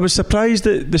I was surprised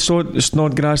at the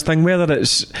Snodgrass thing. Whether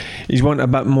it's he's wanting a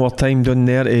bit more time down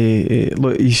there.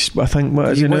 Look, I think what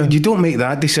is he now? You don't make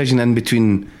that decision in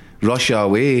between Russia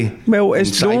away. Well,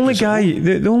 it's the only guy.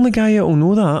 The only guy that'll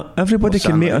know that. Everybody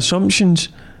can make assumptions.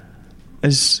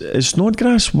 Is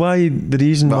Snodgrass? Why the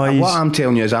reason why? What I'm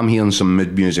telling you is, I'm hearing some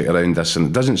mood music around this, and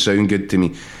it doesn't sound good to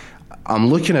me. I'm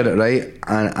looking at it right,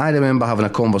 and I remember having a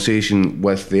conversation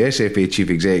with the SFA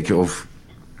chief executive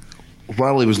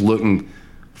while he was looking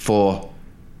for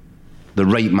the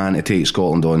right man to take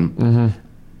Scotland on,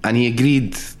 and he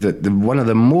agreed that one of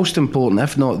the most important,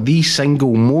 if not the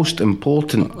single most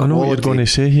important, I know what you're going to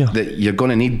say here, that you're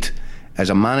going to need is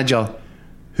a manager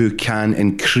who can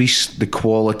increase the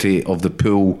quality of the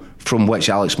pool from which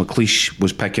Alex McLeish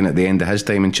was picking at the end of his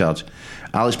time in charge.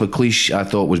 Alex McLeish, I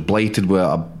thought, was blighted with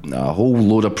a whole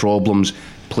load of problems.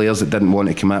 Players that didn't want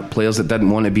to commit, players that didn't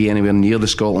want to be anywhere near the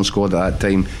Scotland squad at that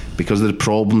time because of the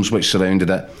problems which surrounded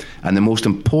it. And the most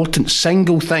important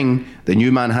single thing the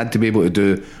new man had to be able to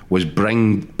do was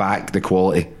bring back the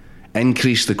quality,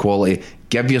 increase the quality,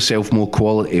 give yourself more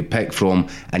quality to pick from,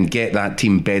 and get that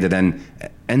team bedded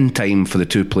in time for the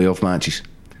 2 playoff matches.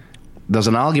 There's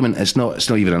an argument, it's not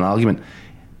even an argument.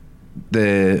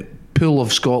 The pool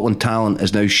of Scotland talent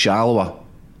is now shallower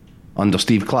under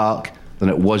Steve Clarke than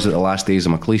it was at the last days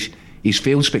of McLeish. He's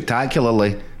failed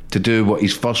spectacularly to do what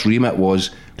his first remit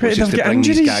was, which is to bring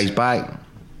these guys back.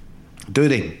 Do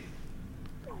they?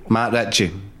 Matt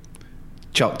Ritchie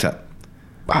chucked it.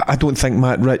 I don't think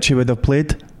Matt Ritchie would have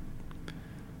played.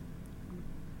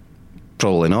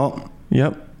 Probably not.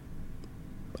 Yep.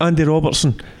 Andy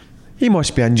Robertson, he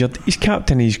must be injured. He's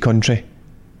captain of his country.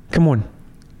 Come on.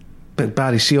 But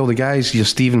Barry, see all the guys, your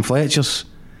Stephen Fletchers,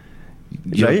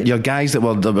 your guys that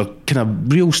were kind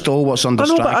of real stalwarts under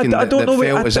Strachan that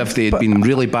felt as if they had been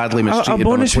really badly mistreated. I'll be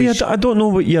honest with you, I don't know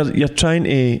what you're trying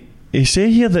to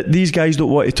say here, that these guys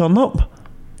don't want to turn up.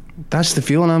 That's the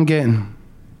feeling I'm getting.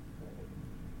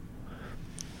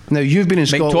 Now, you've been in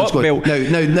Scotland. No.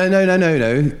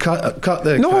 Cut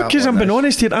the. No, because I'm being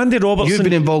honest here. Andy Robertson. You've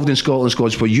been involved in Scotland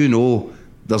squads where you know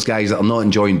there's guys that are not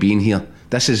enjoying being here.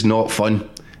 This is not fun,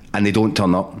 and they don't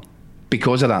turn up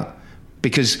because of that.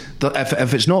 Because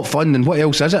if it's not fun, then what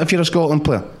else is it if you're a Scotland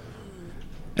player?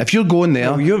 If you're going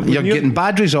there, you're getting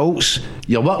bad results,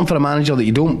 you're working for a manager that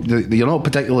you're not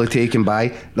particularly taken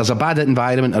by, there's a bad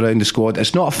environment around the squad,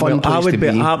 it's not a fun place to be.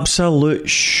 I would be absolute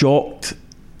shocked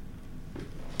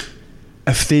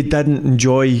if they didn't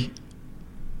enjoy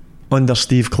under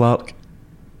Steve Clarke.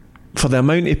 For the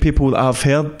amount of people that I've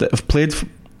heard that have played for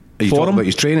him. Are you talking about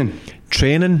his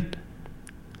training?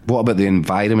 What about the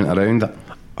environment around it?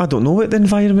 I don't know what the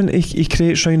environment he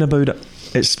creates round about it.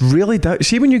 It's really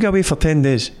see, when you go away for 10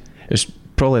 days, it's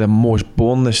probably the most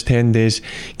boringest 10 days,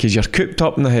 because you're cooped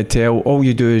up in the hotel. All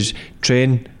you do is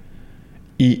train,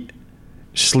 eat,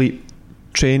 sleep,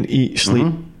 train, eat,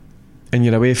 sleep, and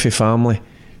you're away from family.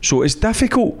 So it's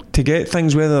difficult to get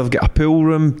things, whether they've got a pool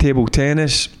room, table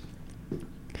tennis,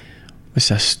 what's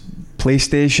this,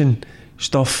 PlayStation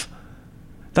stuff.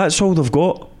 That's all they've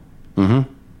got.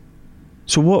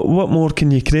 So what more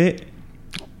can you create?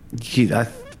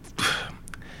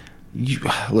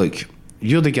 Look,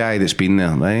 you're the guy that's been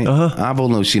there, right? I've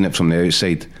only seen it from the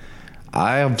outside.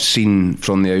 I have seen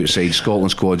from the outside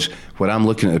Scotland squads where I'm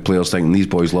looking at the players thinking these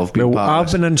boys love being part of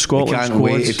I've been in Scotland They can't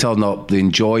squads. wait to turn up. They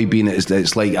enjoy being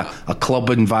it's like a club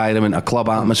environment, a club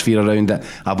atmosphere around it.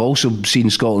 I've also seen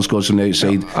Scotland squads from the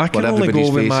outside. I can where only everybody's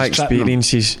go with face my is tripping them.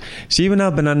 experiences. See, when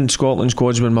I've been in Scotland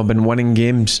squads when I've been winning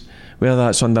games, whether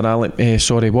that's under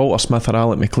Walter Smith or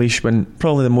Alec McLeish, when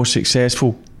probably the most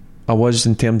successful I was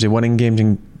in terms of winning games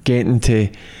and getting to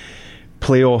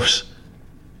playoffs,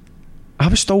 I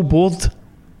was still bored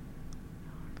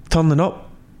turning up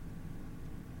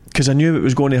because I knew it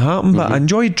was going to happen. But I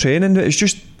enjoyed training. It's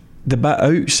just the bit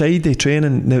outside the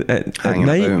training at Hanging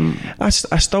night. about. I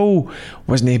still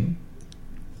wasn't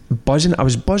buzzing. I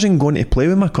was buzzing going to play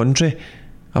with my country.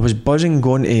 I was buzzing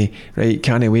going to, right,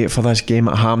 can't wait for this game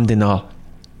at Hampden or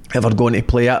ever going to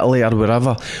play Italy or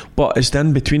wherever. But it's the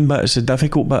in-between bit, it's a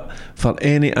difficult bit for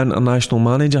any international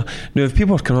manager. Now if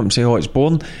people are coming up and say, oh, it's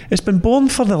boring, it's been boring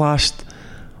for the last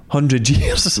 100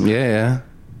 years. Yeah.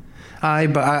 Aye,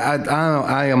 but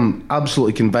I am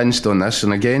absolutely convinced on this,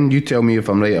 and again, you tell me if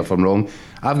I'm right or if I'm wrong.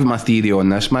 I've got my theory on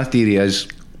this. My theory is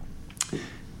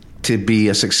to be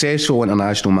a successful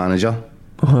international manager.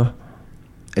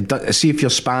 See if you're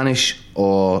Spanish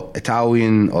or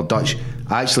Italian or Dutch,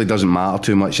 actually doesn't matter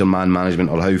too much your man management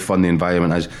or how fun the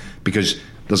environment is, because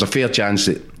there's a fair chance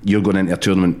that you're going into a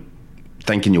tournament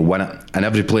thinking you'll win it, and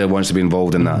every player wants to be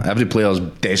involved in that. Every player's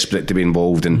desperate to be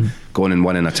involved in going and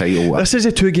winning a title. This is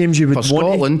the two games you would For want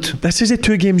Scotland. this is the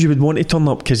two games you would want to turn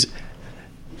up, because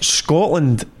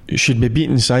Scotland should be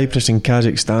beating Cyprus and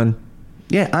Kazakhstan.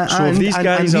 Yeah, So if these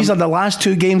guys these are- are the last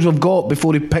two games we've got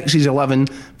before he picks his 11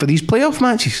 for these playoff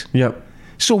matches. Yep.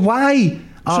 So why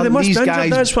are they must these be injured, guys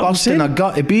that's what I'm busting saying. a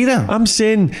gut to be there? I'm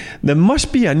saying they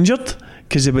must be injured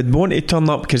because they would want to turn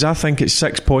up, because I think it's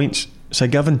 6 points. It's a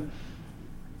given.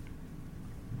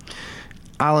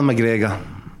 Alan McGregor.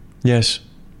 Yes.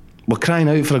 We're crying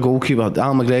out for a goalkeeper.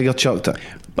 Alan McGregor chucked it.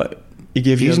 But he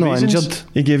gave you He's not reasons. injured.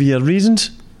 He gave you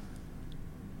reasons.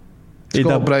 He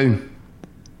Scott did. Brown.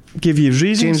 Give you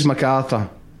reasons. James MacArthur.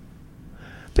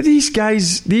 But these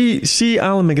guys, they see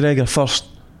Alan McGregor first.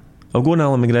 I'll go on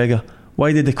Alan McGregor.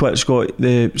 Why did they quit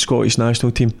the Scottish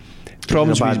national team?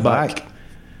 Problems He's a with his bad back.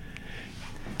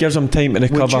 Gives him time to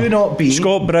recover. you not be-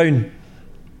 Scott Brown.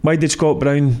 Why did Scott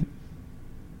Brown?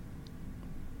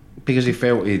 Because he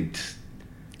felt he'd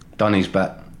done his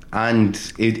bit, and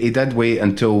he did wait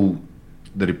until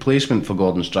the replacement for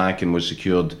Gordon Strachan was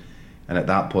secured, and at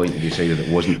that point he decided it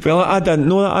wasn't. Well, I didn't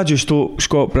know that. I just thought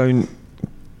Scott Brown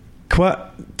quit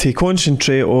to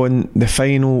concentrate on the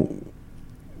final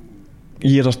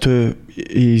year or two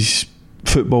his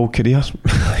football career.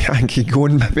 I think he's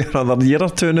going maybe another year or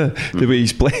two now, the way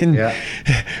he's playing. Yeah.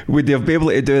 Would they have been able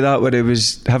to do that where he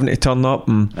was having to turn up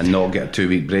and not get a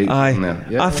 2-week break. aye, in there.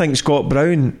 Yeah. I think Scott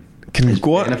Brown can He's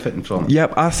go benefiting from it.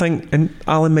 Yep, I think, and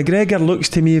Alan McGregor looks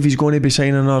to me if he's going to be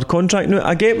signing another contract. Now,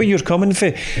 I get where you're coming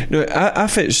from. Now,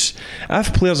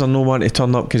 if players are not wanting to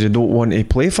turn up because they don't want to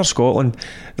play for Scotland,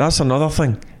 that's another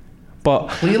thing. But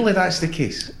Clearly that's the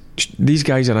case. these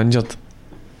guys are injured.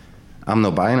 I'm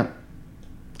not buying it.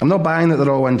 I'm not buying that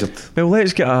they're all injured. Well,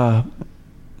 let's get a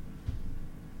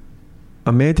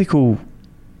medical.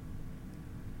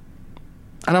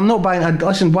 And I'm not buying it.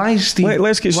 Listen, why is Steve...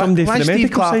 Let's get somebody why for the Steve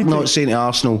medical Clark side not to- saying to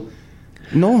Arsenal,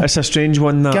 no, It's a strange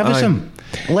one. That give us aye. him.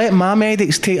 Let my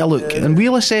medics take a look and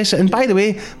we'll assess it. And by the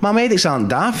way, my medics aren't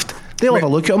daft. They'll have a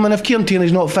look at him, and if Kieran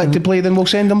Tierney's not fit to play, then we'll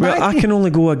send him Well, back. I can only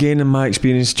go again in my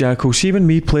experience, Jacko. See, when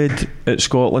we played at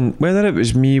Scotland, whether it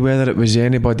was me, whether it was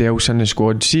anybody else in the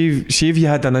squad, see if you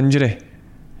had an injury,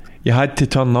 you had to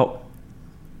turn up,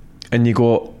 and you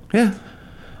got Yeah.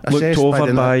 looked Assessed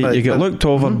over by you get looked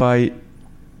over by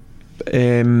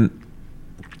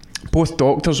both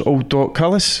doctors, old Doc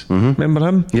Cullis, remember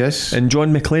him? Yes. And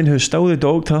John McLean, who's still the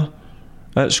doctor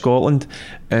at Scotland,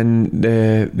 and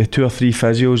the 2 or 3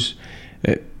 physios.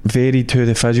 It varied who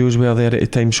the physios were there at the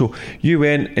time. So you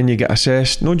went and you get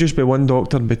assessed, not just by one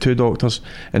doctor, by 2 doctors,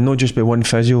 and not just by one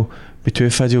physio, by 2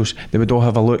 physios. They would all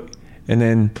have a look, and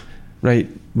then right,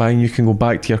 bang, you can go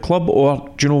back to your club, or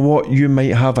do you know what, you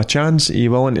might have a chance. Are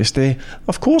you willing to stay?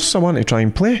 Of course I want to try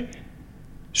and play.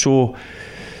 So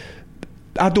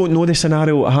I don't know the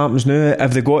scenario that happens now.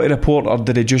 If they got a report, or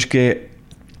did they just get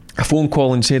a phone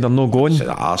call and say they're not going?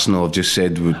 Arsenal have just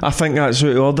said... I think that's out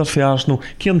of order for Arsenal.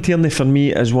 Kieran Tierney for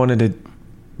me is one of the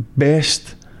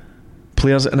best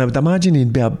players, and I would imagine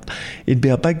he'd be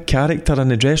a big character in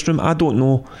the dressing room. I don't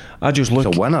know. I just look.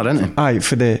 He's a winner, isn't he? Aye,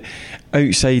 for the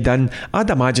outside in. I'd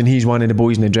imagine he's one of the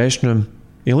boys in the dressing room.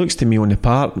 He looks to me on the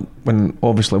part, when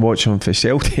obviously watching him for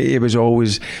Celtic, he was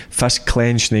always fist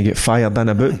clenched and he get fired in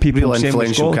about people. Real same with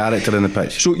influential Scotland. character in the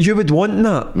pitch. So you would want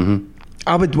that.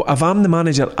 I would, if I'm the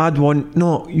manager, I'd want,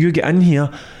 no, you get in here,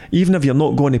 even if you're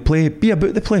not going to play, be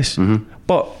about the place.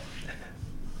 But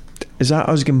is that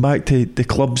us going back to the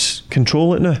club's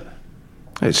control it now?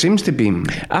 It seems to be.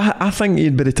 I think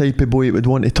he'd be the type of boy that would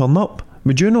want to turn up.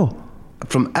 Would you know?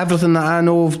 From everything that I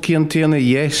know of Kieran Tierney,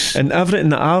 yes. And everything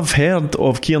that I've heard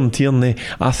of Kieran Tierney,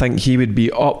 I think he would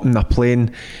be up in the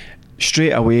plane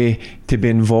straight away to be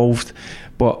involved.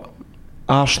 But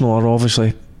Arsenal are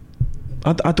obviously,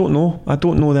 I don't know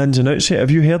the ins and outs yet.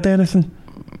 Have you heard anything?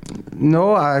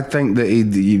 No, I think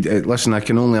that listen, I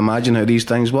can only imagine how these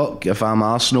things work if I'm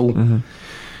Arsenal.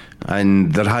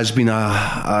 And there has been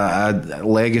a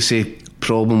legacy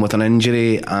problem with an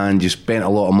injury, and you spent a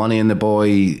lot of money on the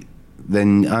boy,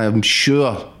 then I'm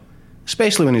sure,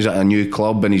 especially when he's at a new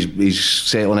club and he's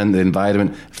settling into the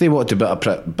environment, if they wanted a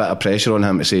bit of pressure on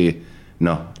him to say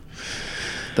no,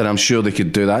 then I'm sure they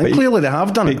could do that. And clearly they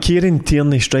have done it. Kieran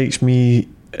Tierney strikes me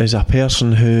as a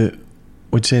person who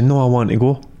would say, no, I want to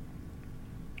go.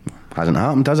 Hasn't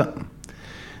happened, has it?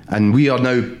 And we are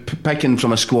now picking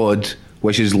from a squad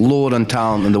which is lower in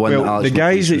talent than the one that Alex the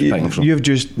guys that you've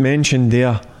just mentioned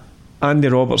there, Andy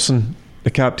Robertson, the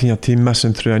captain of your team,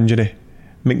 missing through injury.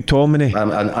 McTominay,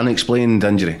 an unexplained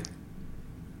injury.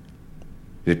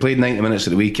 He played 90 minutes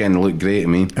at the weekend and looked great to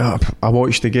me. I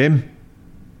watched the game.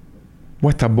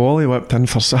 What a ball he whipped in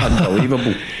for Saturday.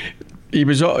 Unbelievable. He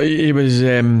was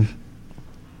him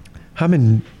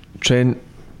and Trent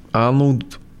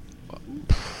Arnold.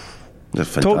 They're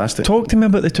fantastic. Talk to me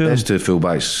about the two. There's two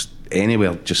fullbacks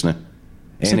anywhere just now.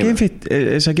 It's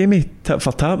a game of tit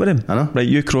for tat with him. I know. Right,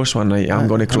 you cross one, right, I'm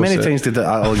going to cross it. How many times did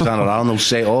Alexander Arnold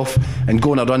set off and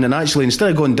go on a run, and actually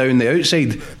instead of going down the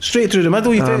outside straight through the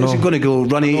middle, you think he's going to go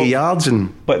run 80 yards?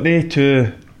 But they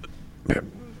two,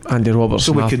 Andy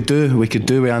Robertson. So we could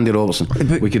do with Andy Robertson.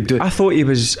 We could do. I thought he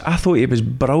was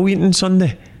brilliant on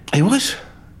Sunday. He was.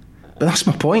 But that's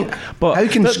my point. But how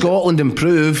can Scotland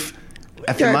improve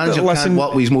if the manager can't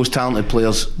work with his most talented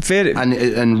players?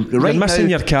 And right missing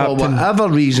now, your captain. for whatever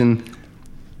reason,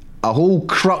 a whole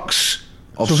crux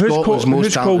of Scotland's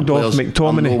most talented players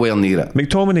are nowhere near it.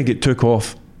 McTominay get took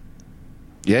off.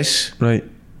 Yes. Right.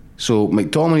 So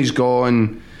McTominay's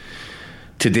gone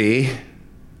today.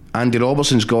 Andy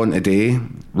Robertson's gone today.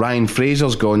 Ryan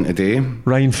Fraser's gone today.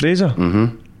 Ryan Fraser?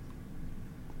 Mm-hmm.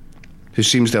 Who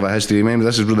seems to have a history. Remember,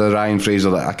 this is the Ryan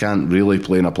Fraser that I can't really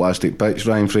play in a plastic pitch.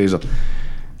 Ryan Fraser,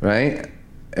 right?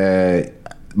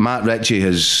 Matt Ritchie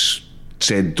has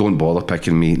said, don't bother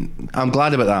picking me. I'm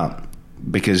glad about that,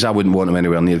 because I wouldn't want him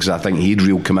anywhere near, because I think he had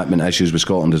real commitment issues with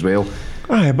Scotland as well.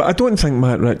 Aye, but I don't think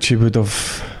Matt Ritchie would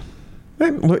have.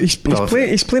 Look, he's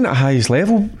playing at the highest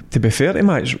level, to be fair to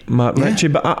Matt Ritchie,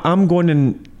 but I'm going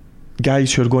in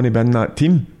guys who are going to be in that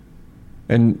team.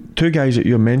 And two guys that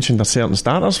you mentioned are certain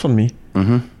starters for me.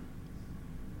 Mm-hmm.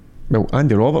 Well,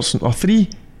 Andy Robertson, or three.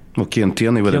 Well, Kieran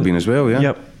Tierney would have been as well, yeah.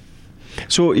 Yep.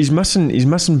 So he's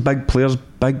missing big players,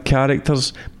 big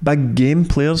characters, big game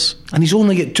players. And he's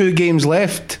only got 2 games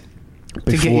left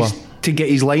to get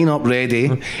his lineup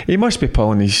ready. He must be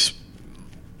pulling his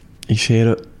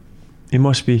hair out. He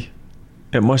must be.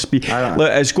 It must be.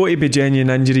 Look, it's got to be genuine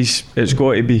injuries. It's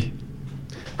got to be.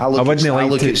 I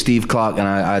look at Steve Clarke and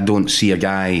I don't see a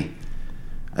guy,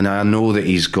 and I know that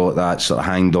he's got that sort of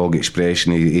hangdog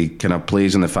expression. He kind of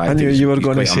plays on the fact that he's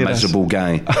quite a miserable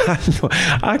guy.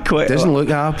 I quite doesn't look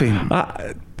happy.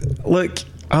 Look,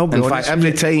 I'll be honest. In fact,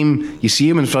 every time you see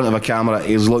him in front of a camera,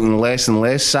 he's looking less and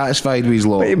less satisfied with his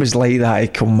lot. But he was like that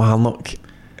at Kilmarnock.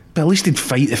 But at least he'd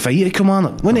fight the fight at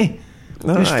Kilmarnock, wouldn't he? He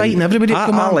was fighting everybody at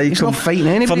Kilmarnock. He's not fighting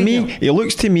anybody. For me, he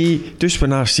looks to me, just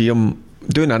when I see him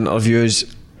doing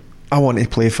interviews, I want to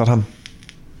play for him.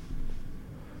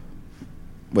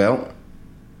 Well,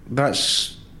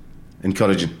 that's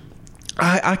encouraging.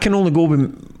 I can only go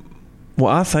with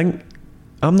what I think.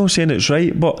 I'm not saying it's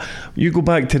right, but you go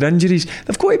back to the injuries.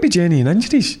 They've got to be genuine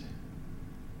injuries,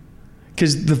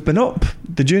 because they've been up.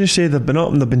 Did you say they've been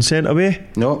up and they've been sent away?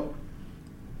 No,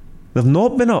 they've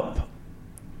not been up.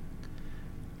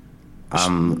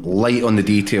 I'm light on the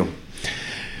detail.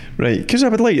 Right, because I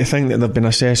would like to think that they've been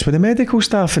assessed with the medical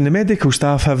staff, and the medical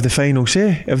staff have the final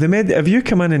say. If you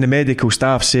come in and the medical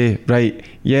staff say, right,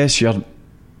 yes, you've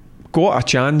got a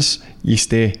chance, you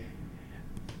stay.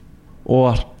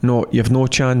 Or, no, you've no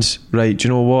chance, right, do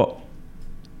you know what?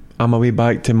 I'm away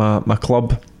back to my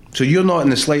club. So you're not in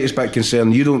the slightest bit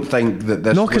concerned? You don't think that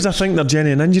this... No, because I think they're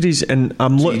genuine injuries, and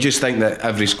you just think that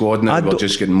every squad now will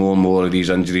just get more and more of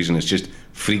these injuries, and it's just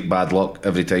freak bad luck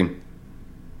every time?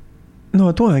 No,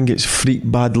 I don't think it's freak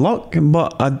bad luck,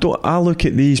 but I look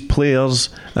at these players,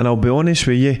 and I'll be honest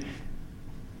with you,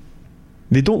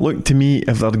 they don't look to me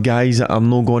if they're guys that are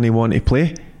not going to want to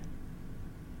play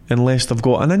unless they've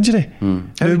got an injury. Now,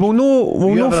 we'll know.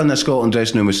 Were you ever in the Scotland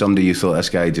dressing room with somebody you thought, this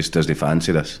guy just doesn't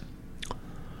fancy this?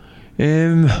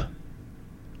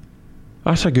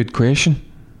 That's a good question.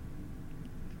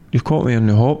 You've caught me on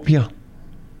the hop here.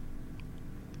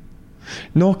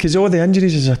 No, because all the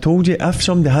injuries, as I told you, if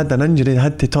somebody had an injury, they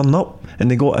had to turn up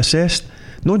and they got assessed.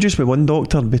 Not just with one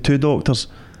doctor, but two doctors.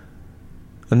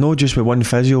 And not just with one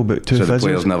physio, but two physios. So the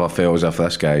players never felt as if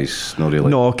this guy's not really.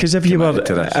 No, because if you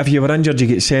were injured, you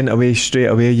get sent away straight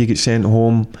away. You get sent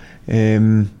home,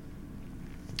 and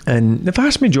the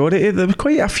vast majority, there were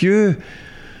quite a few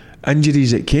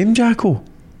injuries that came, Jacko,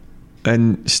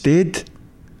 and stayed.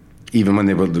 Even when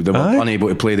they were unable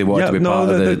to play, they wanted to be part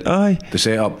of the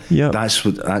setup. Yep. That's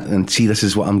what. And see, this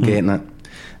is what I'm getting at.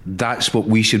 That's what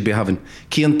we should be having.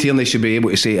 Kieran Tierney should be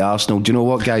able to say to Arsenal, do you know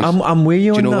what, guys? I'm way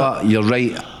on that. Do you know what? You're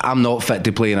right. I'm not fit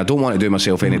to play and I don't want to do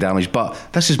myself any damage, but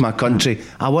this is my country.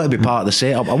 I want to be part of the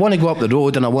setup. I want to go up the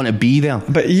road and I want to be there.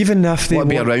 But even if they want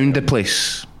to be around the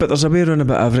place. But there's a way around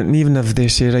about everything. Even if they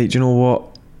say, right, do you know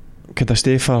what? Could I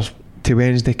stay to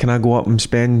Wednesday? Can I go up and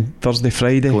spend Thursday,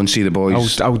 Friday? Go and see the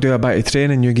boys. I'll do a bit of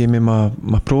training. You give me my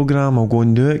programme. I'll go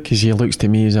and do it, because he looks to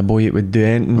me as a boy that would do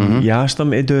anything you asked him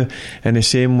to do. In the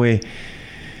same way,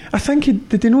 I think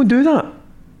did he not do that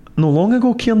no long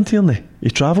ago, Kieran Tierney? He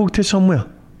travelled to somewhere,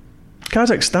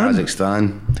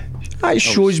 Kazakhstan. That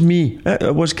shows me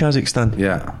it was Kazakhstan.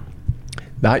 Yeah,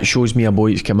 that shows me a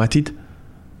boy that's committed.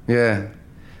 Yeah.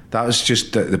 That was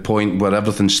just at the point where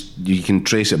you can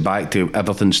trace it back to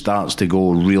everything starts to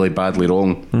go really badly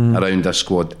wrong around this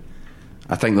squad.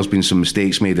 I think there's been some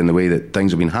mistakes made in the way that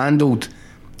things have been handled,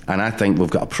 and I think we've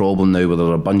got a problem now where there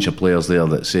are a bunch of players there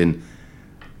that's saying,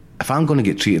 if I'm going to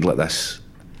get treated like this,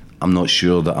 I'm not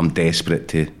sure that I'm desperate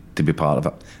to be part of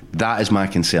it. That is my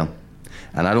concern,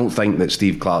 and I don't think that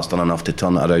Steve Clarke's done enough to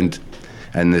turn it around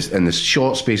in this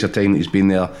short space of time that he's been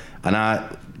there. And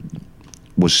I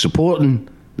was supporting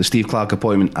the Steve Clarke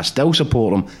appointment. I still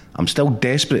support him. I'm still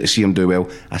desperate to see him do well.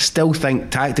 I still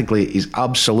think tactically he's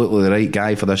absolutely the right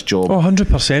guy for this job.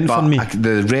 100% for me.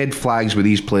 The red flags with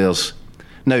these players.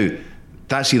 Now,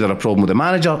 that's either a problem with the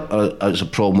manager or it's a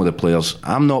problem with the players.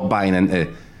 I'm not buying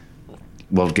into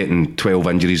we're getting 12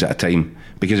 injuries at a time,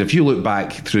 because if you look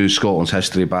back through Scotland's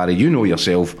history, Barry, you know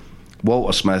yourself,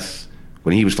 Walter Smith,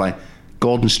 when he was flying,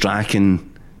 Gordon Strachan,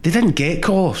 they didn't get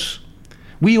call-offs.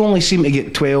 We only seem to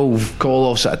get 12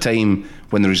 call-offs at a time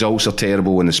when the results are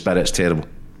terrible, when the spirit's terrible.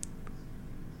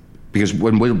 Because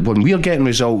when we're getting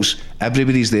results,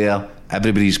 everybody's there,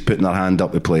 everybody's putting their hand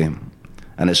up to play.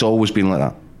 And it's always been like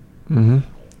that.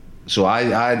 So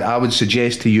I would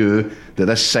suggest to you that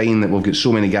this sign that we've got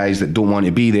so many guys that don't want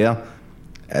to be there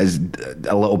is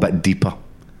a little bit deeper.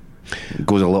 It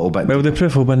goes a little bit deeper. The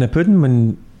proof will be in the pudding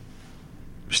when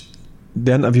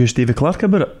they interview Stevie Clarke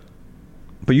about it.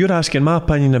 But you're asking my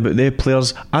opinion about their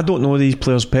players. I don't know these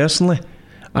players personally.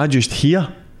 I just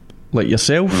hear, like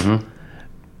yourself.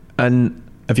 And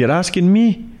if you're asking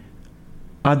me,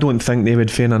 I don't think they would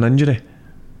feign an injury.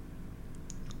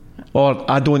 Or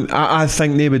I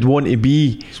think they would want to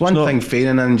be. It's one thing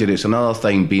feigning an injury, it's another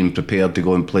thing being prepared to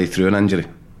go and play through an injury.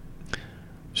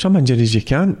 Some injuries you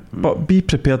can't, but be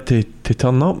prepared to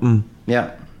turn up.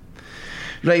 Yeah.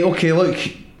 Right, okay, look,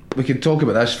 we could talk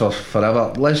about this for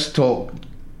forever. Let's talk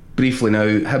briefly now,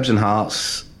 Hibs and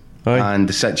Hearts. Aye. And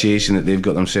the situation that they've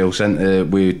got themselves into.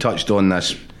 We touched on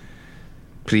this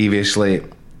previously,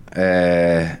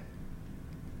 and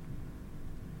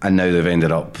now they've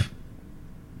ended up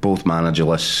both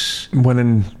managerless,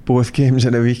 winning both games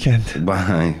in a weekend.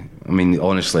 I mean,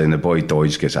 honestly, and the boy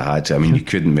Dodge gets a hat. I mean, you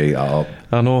couldn't make that up.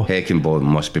 I know. Heckenbottom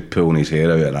must be pulling his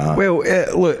hair out of that. Well,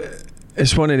 look,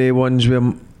 it's one of the ones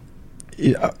where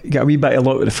you get a wee bit of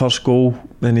luck with the first goal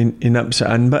and he nips it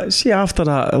in, but see after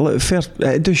that,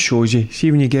 it just shows you. See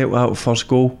when you get that first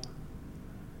goal,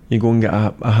 you go and get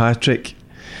a hat-trick,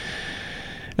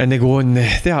 and they go and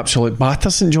they absolutely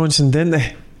batter St Johnstone, didn't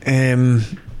they?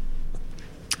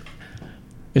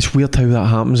 It's weird how that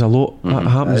happens a lot. It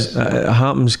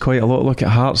happens quite a lot. Look at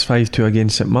Hearts 5-2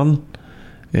 against St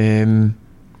Mirren.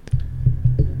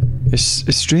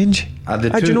 It's strange. Do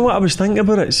you know what I was thinking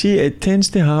about it? See, it tends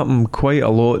to happen quite a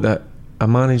lot that a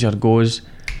manager goes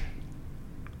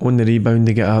on the rebound,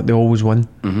 they always win.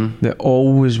 They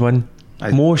always win.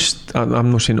 Most,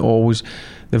 I'm not saying always,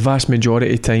 the vast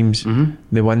majority of times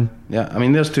they win. Yeah, I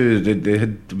mean, there's two. They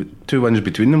had 2 wins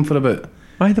between them for about.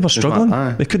 They were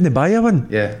struggling. They couldn't buy a win.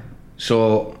 Yeah.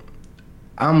 So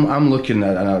I'm looking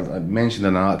at, and I mentioned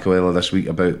in an article earlier this week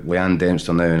about Leanne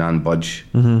Dempster now and Anne Budge.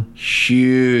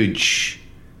 Huge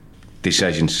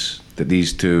decisions that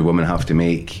these two women have to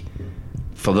make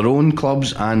for their own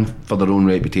clubs and for their own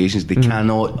reputations. They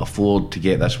cannot afford to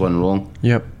get this one wrong.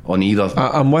 Yep. On either.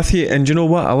 I'm with you, and do you know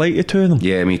what? I like the two of them.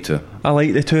 Yeah, me too. I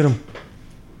like the two of them.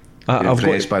 I've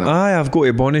got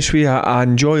to be honest with you. I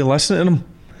enjoy listening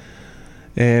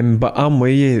to them. But I'm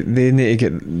with you. They need to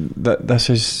get that.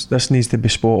 This needs to be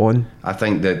spot on. I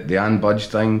think that the Anne Budge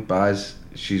thing, Baz,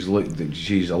 she's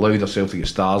allowed herself to get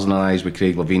stars in her eyes with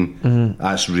Craig Levein.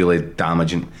 That's really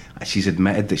damaging. She's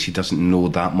admitted that she doesn't know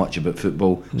that much about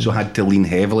football, so had to lean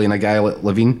heavily on a guy like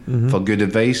Levein for good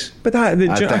advice. But I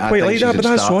quite like that. But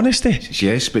that's honesty.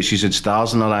 Yes, but she's had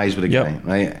stars in her eyes with a guy,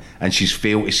 right? And she's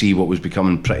failed to see what was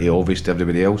becoming pretty obvious to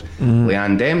everybody else.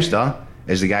 Leanne Dempster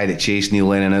is the guy that chased Neil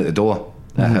Lennon out the door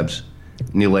at Hibs.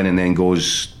 Neil Lennon then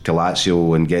goes to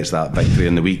Lazio and gets that victory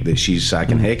in the week that she's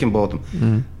sacking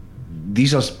Heckingbottom.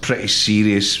 These are pretty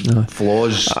serious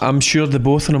flaws. I'm sure the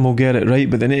both of them will get it right,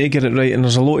 but they need to get it right, and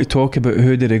there's a lot of talk about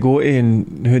who do they go to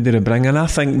and who do they bring in. I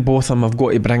think both of them have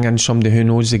got to bring in somebody who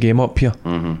knows the game up here.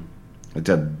 It's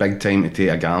a big time to take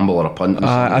a gamble or a punt.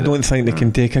 I don't think they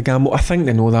can take a gamble. I think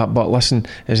they know that, but listen,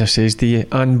 as I says to you,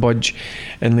 Anne Budge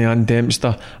and Leanne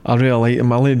Dempster, I really like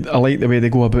them. I like the way they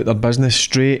go about their business,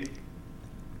 straight,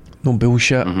 no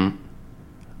bullshit.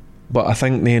 But I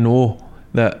think they know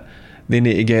that they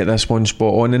need to get this one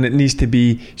spot on, and it needs to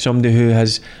be somebody who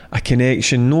has a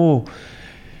connection, no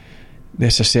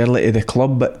necessarily to the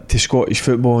club, but to Scottish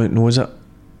football, and knows it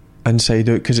inside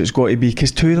out, because it's got to be,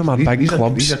 because two of them are big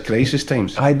clubs. These are crisis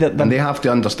times, and they have to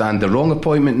understand the wrong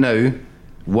appointment now,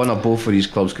 one or both of these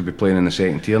clubs could be playing in the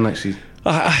second tier next season.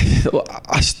 I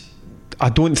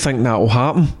don't think that will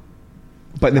happen,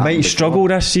 but they might struggle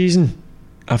this season.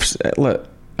 Look,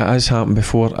 it has happened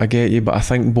before, I get you, but I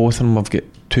think both of them have got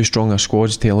too strong a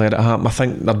squads to let it happen. I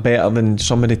think they're better than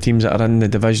some of the teams that are in the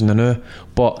division now,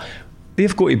 but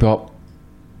they've got to be up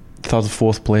 3rd,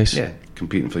 4th place. Yeah,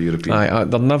 competing for European.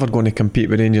 They're never going to compete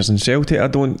with Rangers and Celtic, I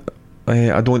don't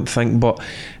think, but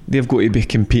they've got to be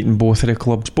competing, both of the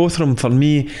clubs. Both of them for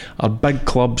me are big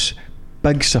clubs,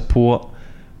 big support,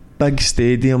 big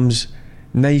stadiums,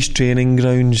 nice training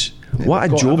grounds. What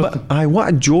a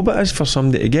job it is for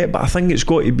somebody to get, but I think it's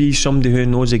got to be somebody who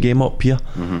knows the game up here.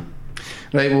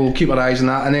 Right, we'll keep our eyes on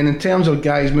that. And then in terms of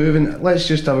guys moving, let's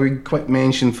just have a quick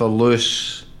mention for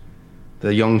Lewis,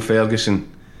 the young Ferguson,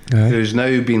 who's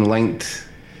now been linked.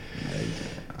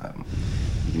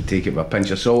 You can take it with a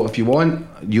pinch of salt if you want.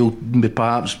 You'll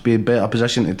perhaps be in a better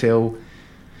position to tell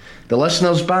the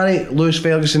listeners. Barry, Lewis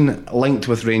Ferguson linked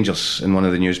with Rangers in one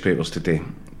of the newspapers today.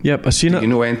 Yep, I've seen it. Do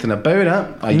you know anything about it?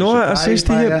 Are you surprised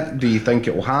by it? Do you think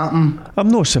it will happen? I'm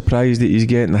not surprised that he's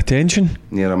getting attention.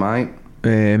 Neither am I.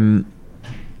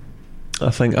 I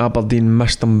think Aberdeen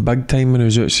missed him big time when he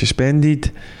was out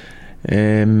suspended.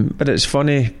 But it's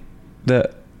funny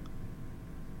that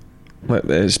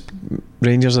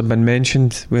Rangers have been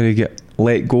mentioned where he get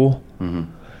let go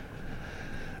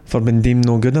for being deemed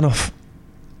no good enough.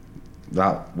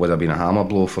 That would have been a hammer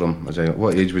blow for him.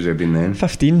 What age was he been then?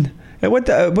 15. It would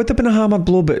have been a hammer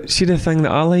blow, but see, the thing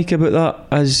that I like about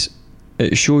that is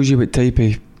it shows you what type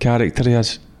of character he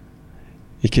is.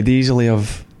 He could easily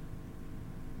have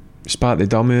spat the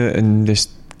dummy out and just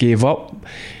gave up.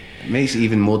 It makes it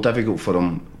even more difficult for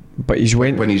him. But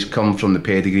when he's come from the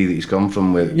pedigree that he's come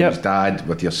from, with his dad,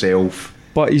 with yourself.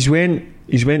 But he's went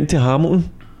to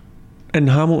Hamilton, and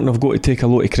Hamilton have got to take a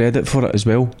lot of credit for it as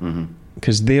well,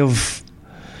 because they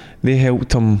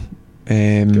helped him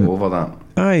get over that.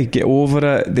 Get over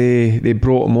it. They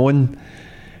brought him on,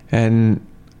 and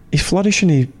he's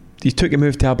flourishing. He took a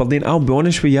move to Aberdeen. I'll be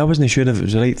honest with you, I wasn't sure if it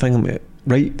was the right thing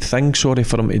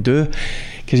for him to do,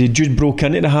 because he just broke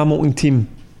into the Hamilton team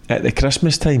at the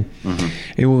Christmas time.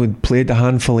 He only played a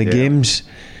handful of games,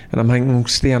 and I'm thinking,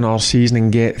 stay another season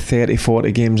and get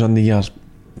 30-40 games under your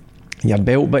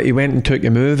belt. But he went and took a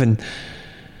move, and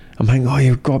I'm thinking,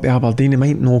 you've got to be Aberdeen, he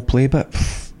might not play, but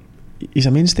he's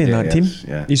a mainstay in that team.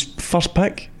 He's first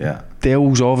pick.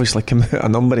 Dell's obviously come out a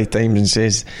number of times and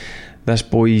says, this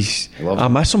boy's, I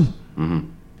miss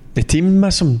him. The team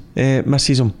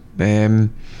misses him.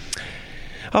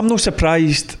 I'm not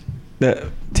surprised that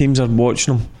teams are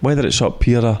watching him, whether it's up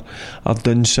here or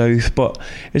down south, but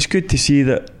it's good to see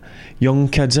that young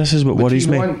kids, this is what worries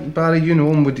me. Barry, you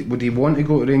know him, would he want to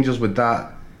go to Rangers with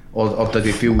that, or did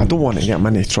he feel... I don't want to get him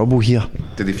into trouble here.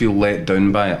 Did he feel let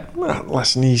down by it? Well,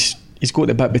 listen, he's got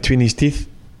the bit between his teeth,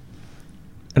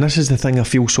 and this is the thing, I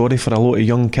feel sorry for a lot of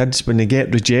young kids when they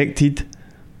get rejected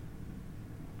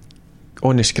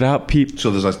on the scrap heap.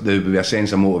 So there would be a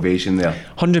sense of motivation there.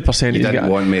 100%. He didn't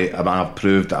want me, I've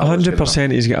proved that.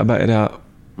 100% he's got a bit of that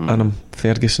in him,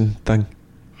 Ferguson thing.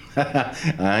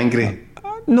 Angry.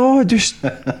 No, just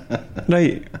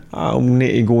right. I'll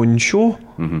need to go and show.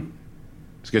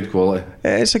 It's good quality.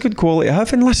 It's a good quality to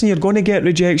have. And listen, you're going to get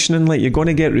rejection, and like you're going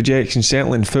to get rejection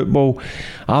certainly in football.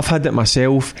 I've had it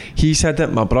myself. He's had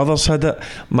it. My brother's had it.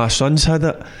 My son's had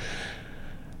it.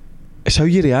 It's how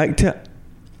you react to it,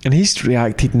 and he's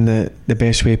reacted in the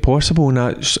best way possible. And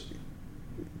that's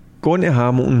going to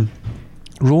Hamilton,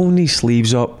 rolling his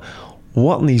sleeves up,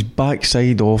 working his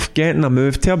backside off, getting a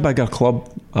move to a bigger club,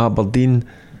 Aberdeen.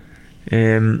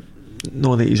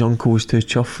 Know that his uncle's too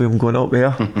chuffed with him going up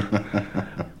there.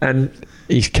 And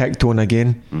he's kicked on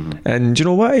again. And do you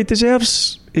know what? He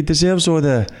deserves all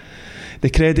the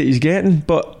credit he's getting,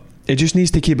 but he just needs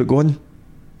to keep it going.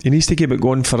 He needs to keep it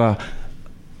going for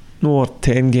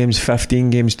 10 games,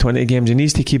 15 games, 20 games. He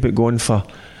needs to keep it going for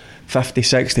 50,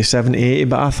 60, 70, 80,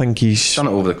 but I think he's done it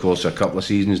over the course of a couple of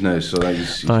seasons now, so that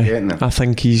he's getting there. I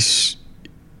think he's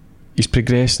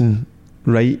progressing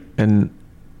right, and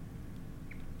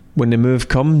when the move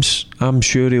comes, I'm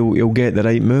sure he'll get the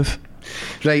right move.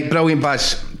 Right, brilliant,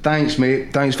 Baz. Thanks,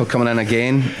 mate. Thanks for coming in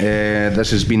again.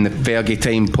 This has been the Fergie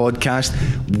Time podcast.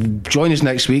 Join us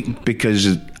next week,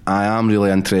 because I am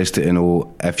really interested to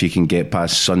know if you can get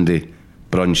past Sunday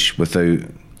brunch without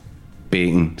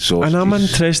bacon sausages. And I'm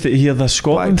interested to hear the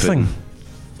Scotland thing.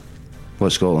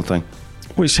 What Scotland thing?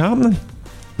 What's happening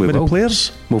with the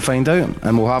players? We'll find out,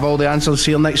 and we'll have all the answers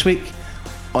here next week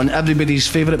on everybody's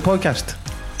favourite podcast.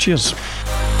 Cheers.